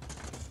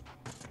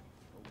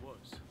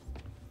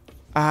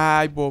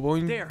 ای بابا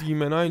این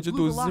دیمنا اینجا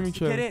دزدی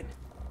میکرد.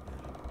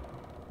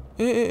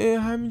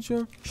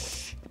 همینجا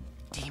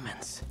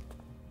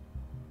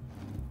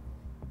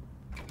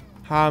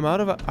همه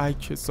رو ای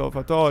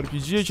کثافت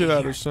آرپیجیه که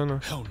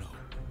برداشتن.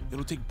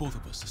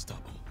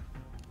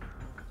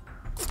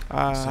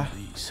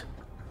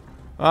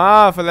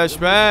 فلش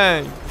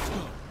بنگ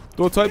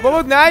دوتای.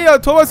 بابا نه یا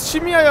تو واسه چی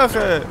میای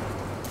آخه؟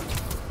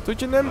 تو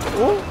که نمی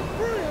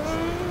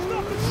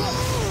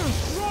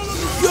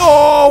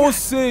یا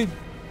حسین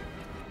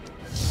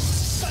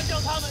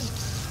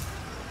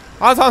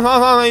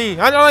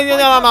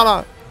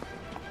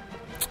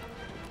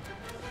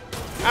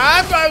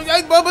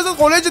با بذار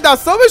قلوج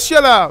دستا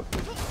بشکلم.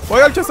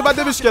 باید کسی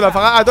بده بشکلم،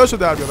 فقط اداشو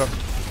در بیارم.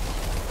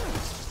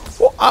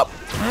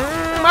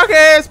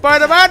 مگه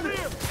اسپایدرمن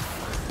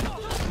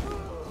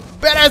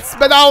برس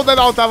به داود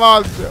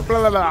ناتوان.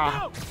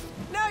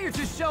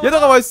 یه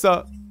دقیقه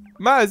وایسا،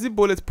 من از این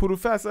بولت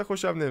پروفه اصلا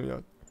خوشم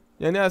نمیاد،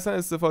 یعنی اصلا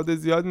استفاده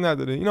زیادی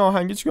نداره. این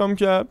آهنگی چیکار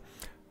میکرد؟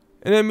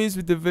 Enemies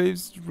with the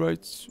waves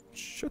right.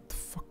 Shut the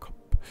fuck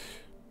up.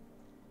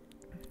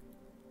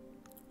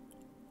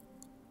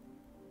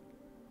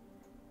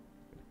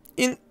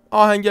 این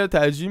آهنگ رو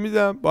ترجیح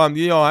میدم. با هم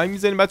دیگه یه آهنگ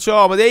میزنیم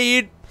بچه‌ها. آماده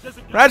اید؟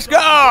 Let's go.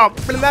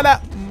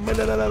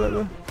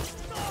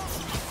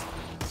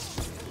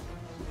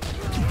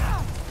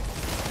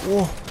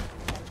 اوه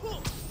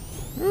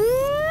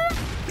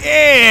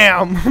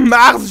damn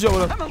مغزشو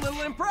بودم.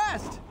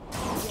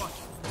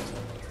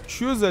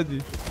 چیو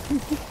زدی؟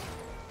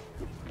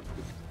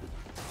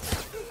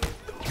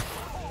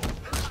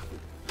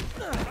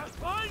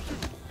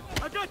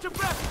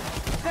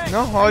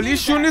 نه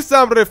حالیشون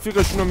نیستم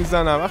رفیقشونو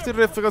میزنم. وقتی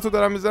رفیقتو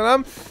دارم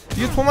میزنم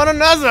دیگه تو منو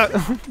نزن.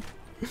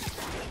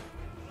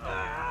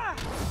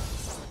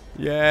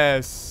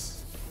 یس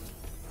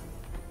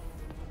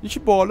یکی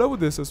بالا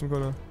بود احساس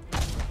میکنم.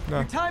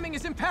 نه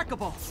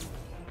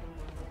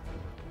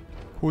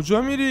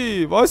کجا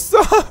میری؟ واستا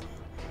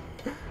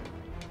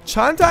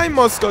چند تا این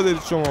ماسکا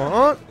دارید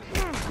شما؟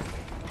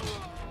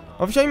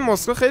 آفیش این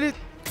ماسکا خیلی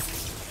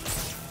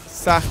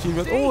سختی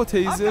میاد. اوه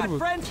تیزر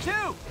بود.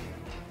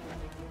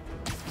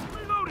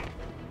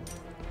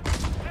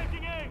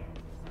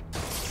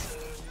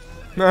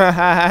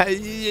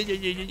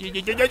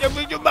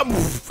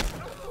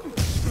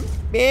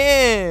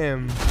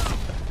 بیم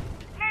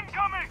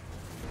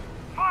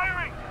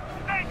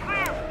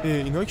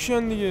اینا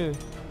کیان دیگه؟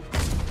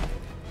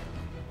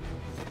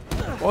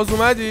 باز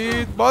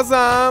اومدید؟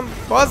 بازم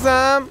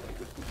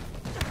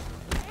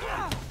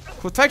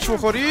کتک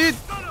میخورید؟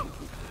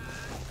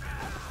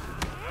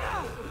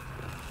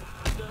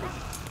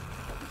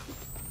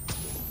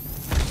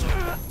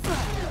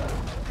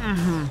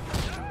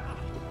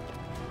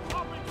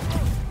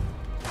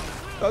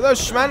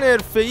 داداش من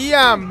حرفه‌ای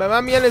ام، به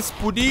من میگن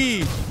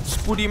اسپودی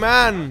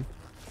من.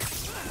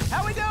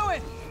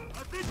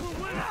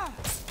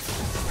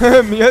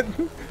 میاد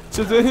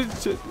چطوری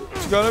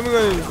چیکار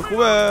میکنی؟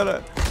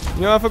 خوبه؟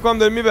 من فکر کنم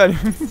داریم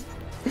میبریم.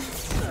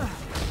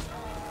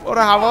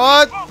 برو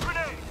هوات.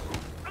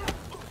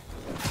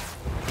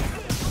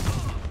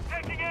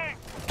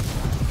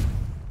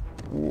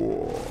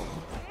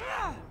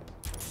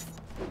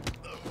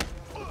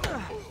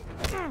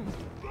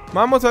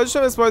 من متوجه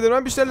شدم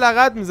اسپایدرمن بیشتر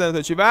لغت میزنه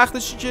تا چی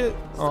وقتشی که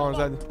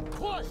زدی.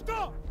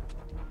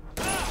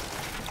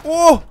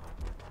 اوه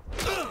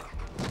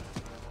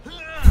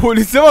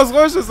پلیسه باز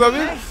خوش حسابی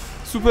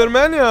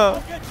سوپرمن یا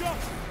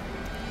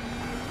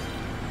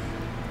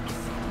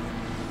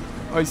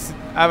آیسی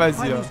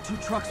عوضی ها.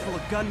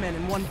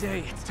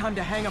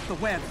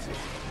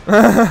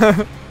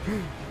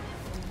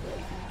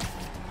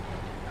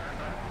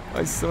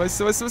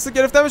 وایسا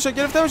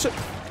گرفتمش.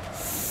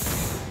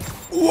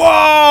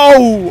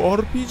 واو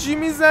آر پی جی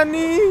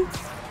میزنی؟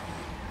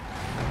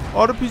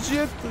 آر پی جی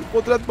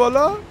قدرت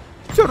بالا؟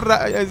 چه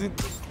رأی از این؟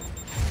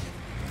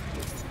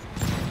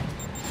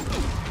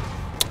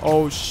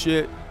 اوه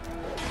شیت.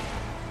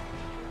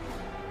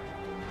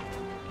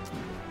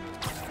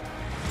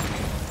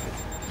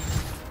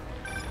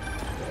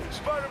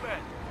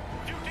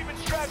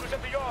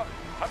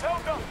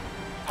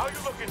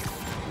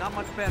 Not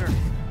much better.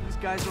 These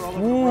guys are all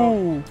over the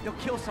road.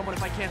 They'll kill someone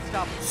if I can't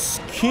stop them.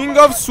 King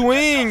of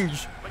swing.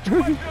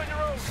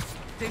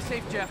 Stay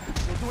safe, Jeff.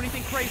 Don't do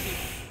anything crazy.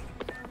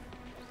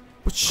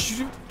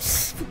 چی؟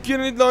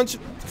 گرنید لانچ.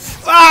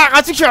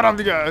 قاطی کردم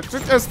دیگه.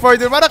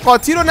 اسپایدرمن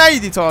قاطی رو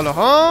ندیدی تا حالا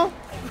ها؟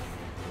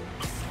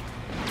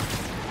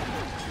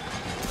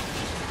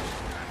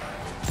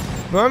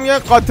 به من میگن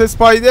قاط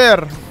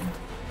اسپایدر.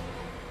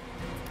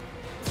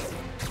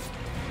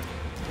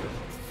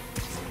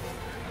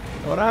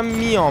 دارم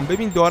میام،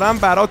 ببین دارم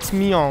برات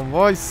میام.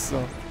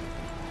 وایسا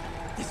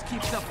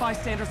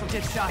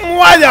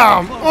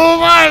اومدم.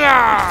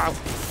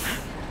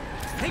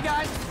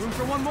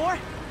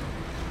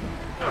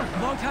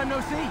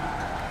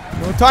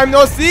 No time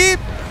no see.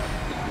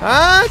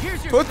 ها؟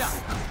 تو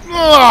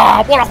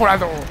برو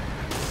خورتو.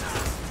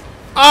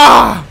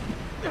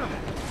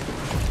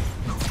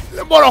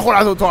 برو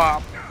خورتو تو.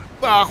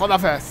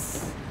 خدافظ.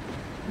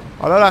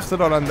 حالا رخت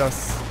راننده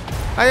است.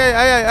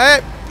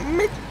 ای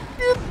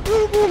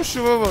بوم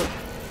شو بابا.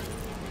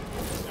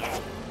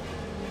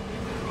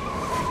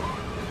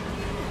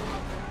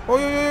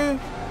 اوه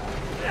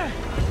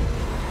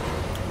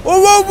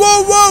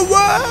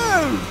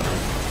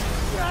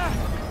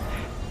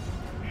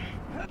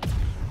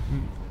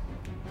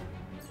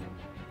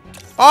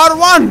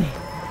R1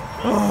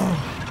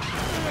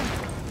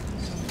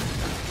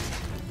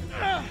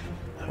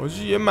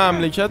 آجی یه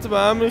مملکت به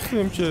هم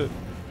ریختیم که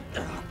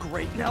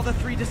Great, now the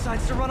three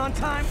decides to run on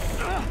time.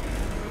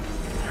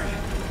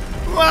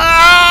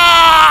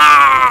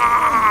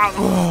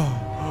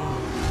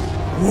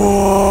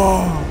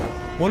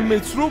 مال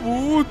مترو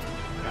بود.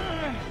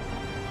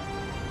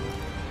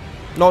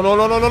 نه نه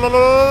نه نه نه نه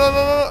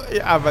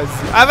نه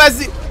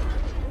عوضی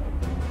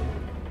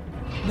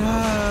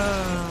نه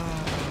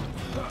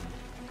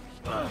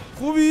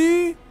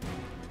خوبی؟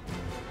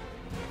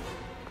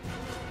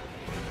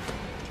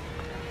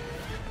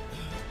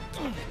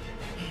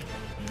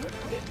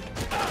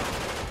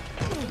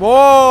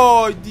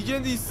 وای دیگه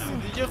نیستی،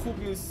 دیگه خوب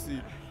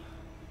نیستی.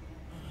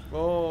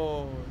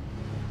 وای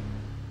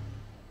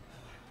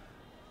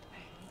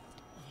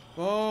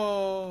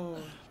وای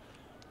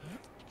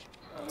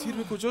تیر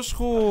به کجاش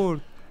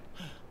خورد؟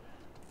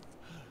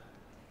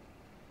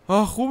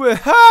 خوبه.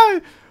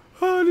 های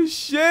holy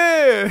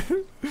shit.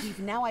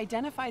 We've now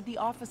identified the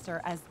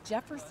officer as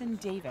Jefferson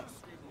Davis.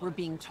 We're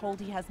being told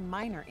he has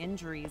minor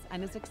injuries and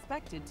is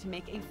expected to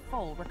make a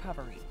full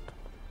recovery.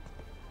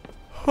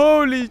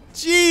 Holy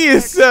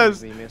Jesus!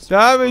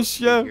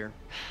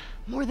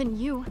 More than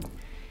you.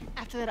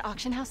 After that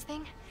auction house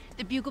thing,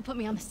 the Bugle put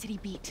me on the city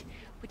beat,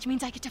 which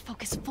means I get to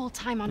focus full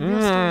time on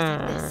real stories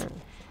like this.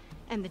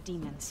 And the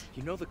demons.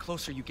 You know the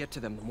closer you get to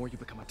them, the more you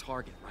become a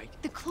target, right?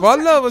 The closer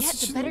I get,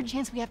 the better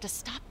chance we have to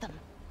stop them.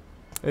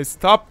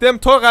 Stop them.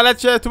 تو غلط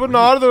چه؟ تو برو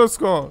نهار درست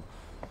کن.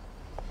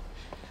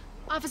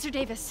 Officer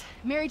Davis,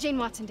 Mary Jane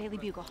Watson, Daily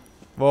Bugle.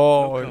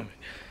 وای.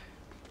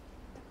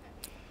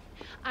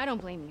 I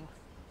don't blame you.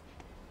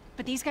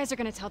 But these guys are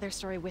going to tell their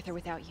story with or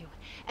without you,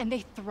 and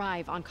they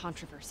thrive on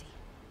controversy.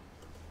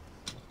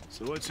 So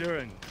what's your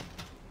angle?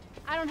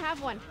 I don't have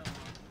one.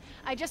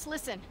 I just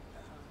listen.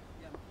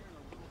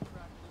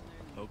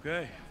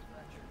 Okay.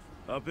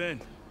 Hop in.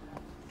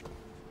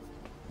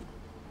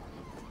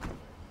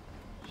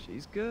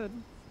 She's good.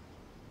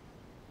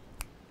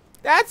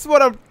 That's what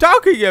I'm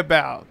talking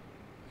about.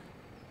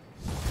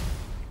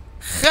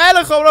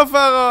 خیلی خوب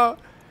رفقا،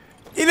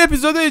 این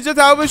اپیزود رو اینجا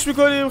تمامش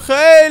میکنیم.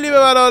 خیلی به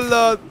من حال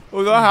داد.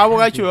 امیدوارم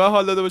همون که به من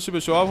حال داده باشه به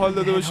شما هم حال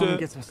داده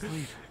باشه.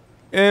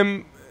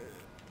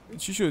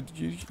 چی شد؟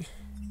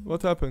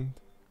 What happened؟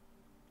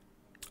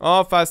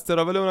 فست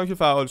تراول اونم که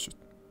فعال شد.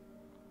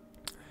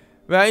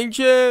 و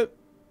اینکه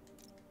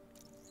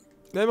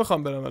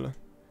نمیخوام برم الان.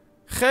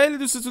 خیلی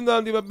دوستتون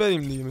دارم دیگه،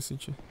 بریم دیگه. مثل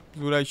اینکه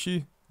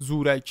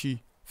زورکی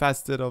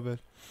فست تراول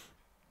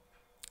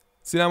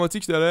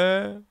سینماتیک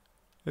داره.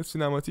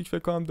 سینماتیک فکر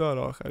کنم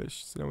داره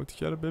آخرش.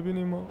 سینماتیک رو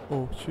ببینیم ما.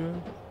 اوه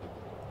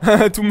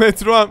چیه؟ تو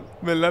مترو هم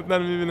ملت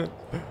من میبینه.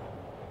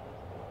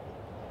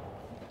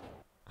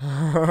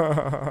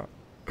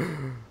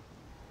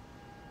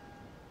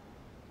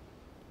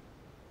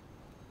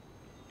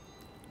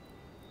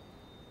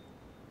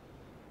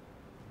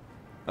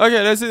 اوکی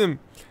رسیدیم.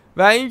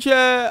 و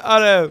اینکه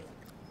آره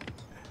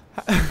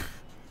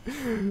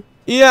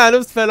این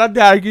هنوز فعلا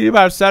درگیری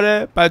بر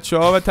سر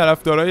بچه‌ها و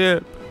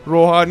طرفدارای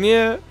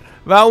روحانیه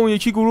و اون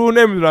یکی گروه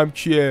نمیدونم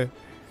کیه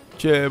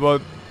که با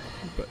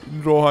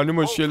روحانی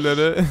مشکل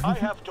داره.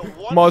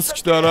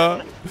 ماسک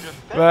داره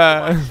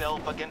و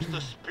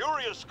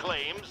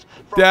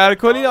در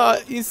کل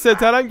این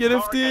ستر هم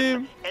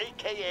گرفتیم.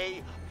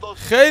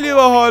 خیلی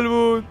باحال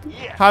بود.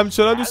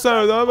 همچنان دوست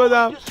دارم ادامه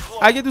بدم.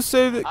 اگه دوست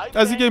دارید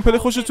از این گیم پلی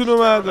خوشتون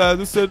اومد و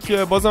دوست دارید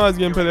که بازم از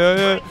گیم پلی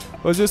های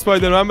بازی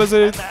اسپایدرمن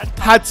بذارید،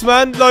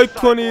 حتما لایک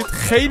کنید.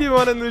 خیلی به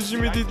من انرژی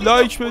میدید.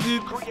 لایک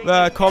بدید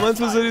و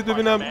کامنت بذارید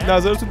ببینم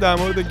نظرتون در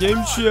مورد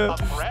گیم چیه.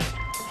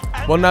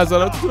 با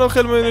نظراتتون هم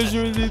خیلی به انرژی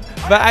میدید.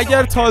 و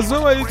اگر تازه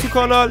اومدید تو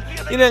کانال،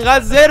 این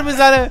انقدر زر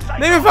میزنه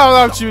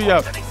نمیفهمم چی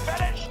میگم.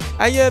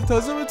 اگر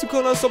تازه اومدید تو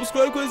کانال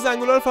سابسکرایب کنید،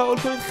 زنگوله رو فعال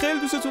کنید. خیلی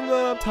دوستتون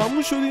دارم.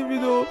 تموم شد این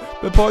ویدیو،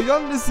 به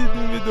پایان رسید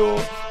این ویدیو،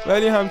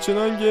 ولی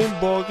همچنان گیم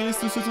باقی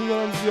است. دوستتون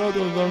دارم زیاد.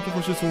 امیدوارم که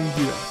خوشتون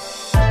بیاد.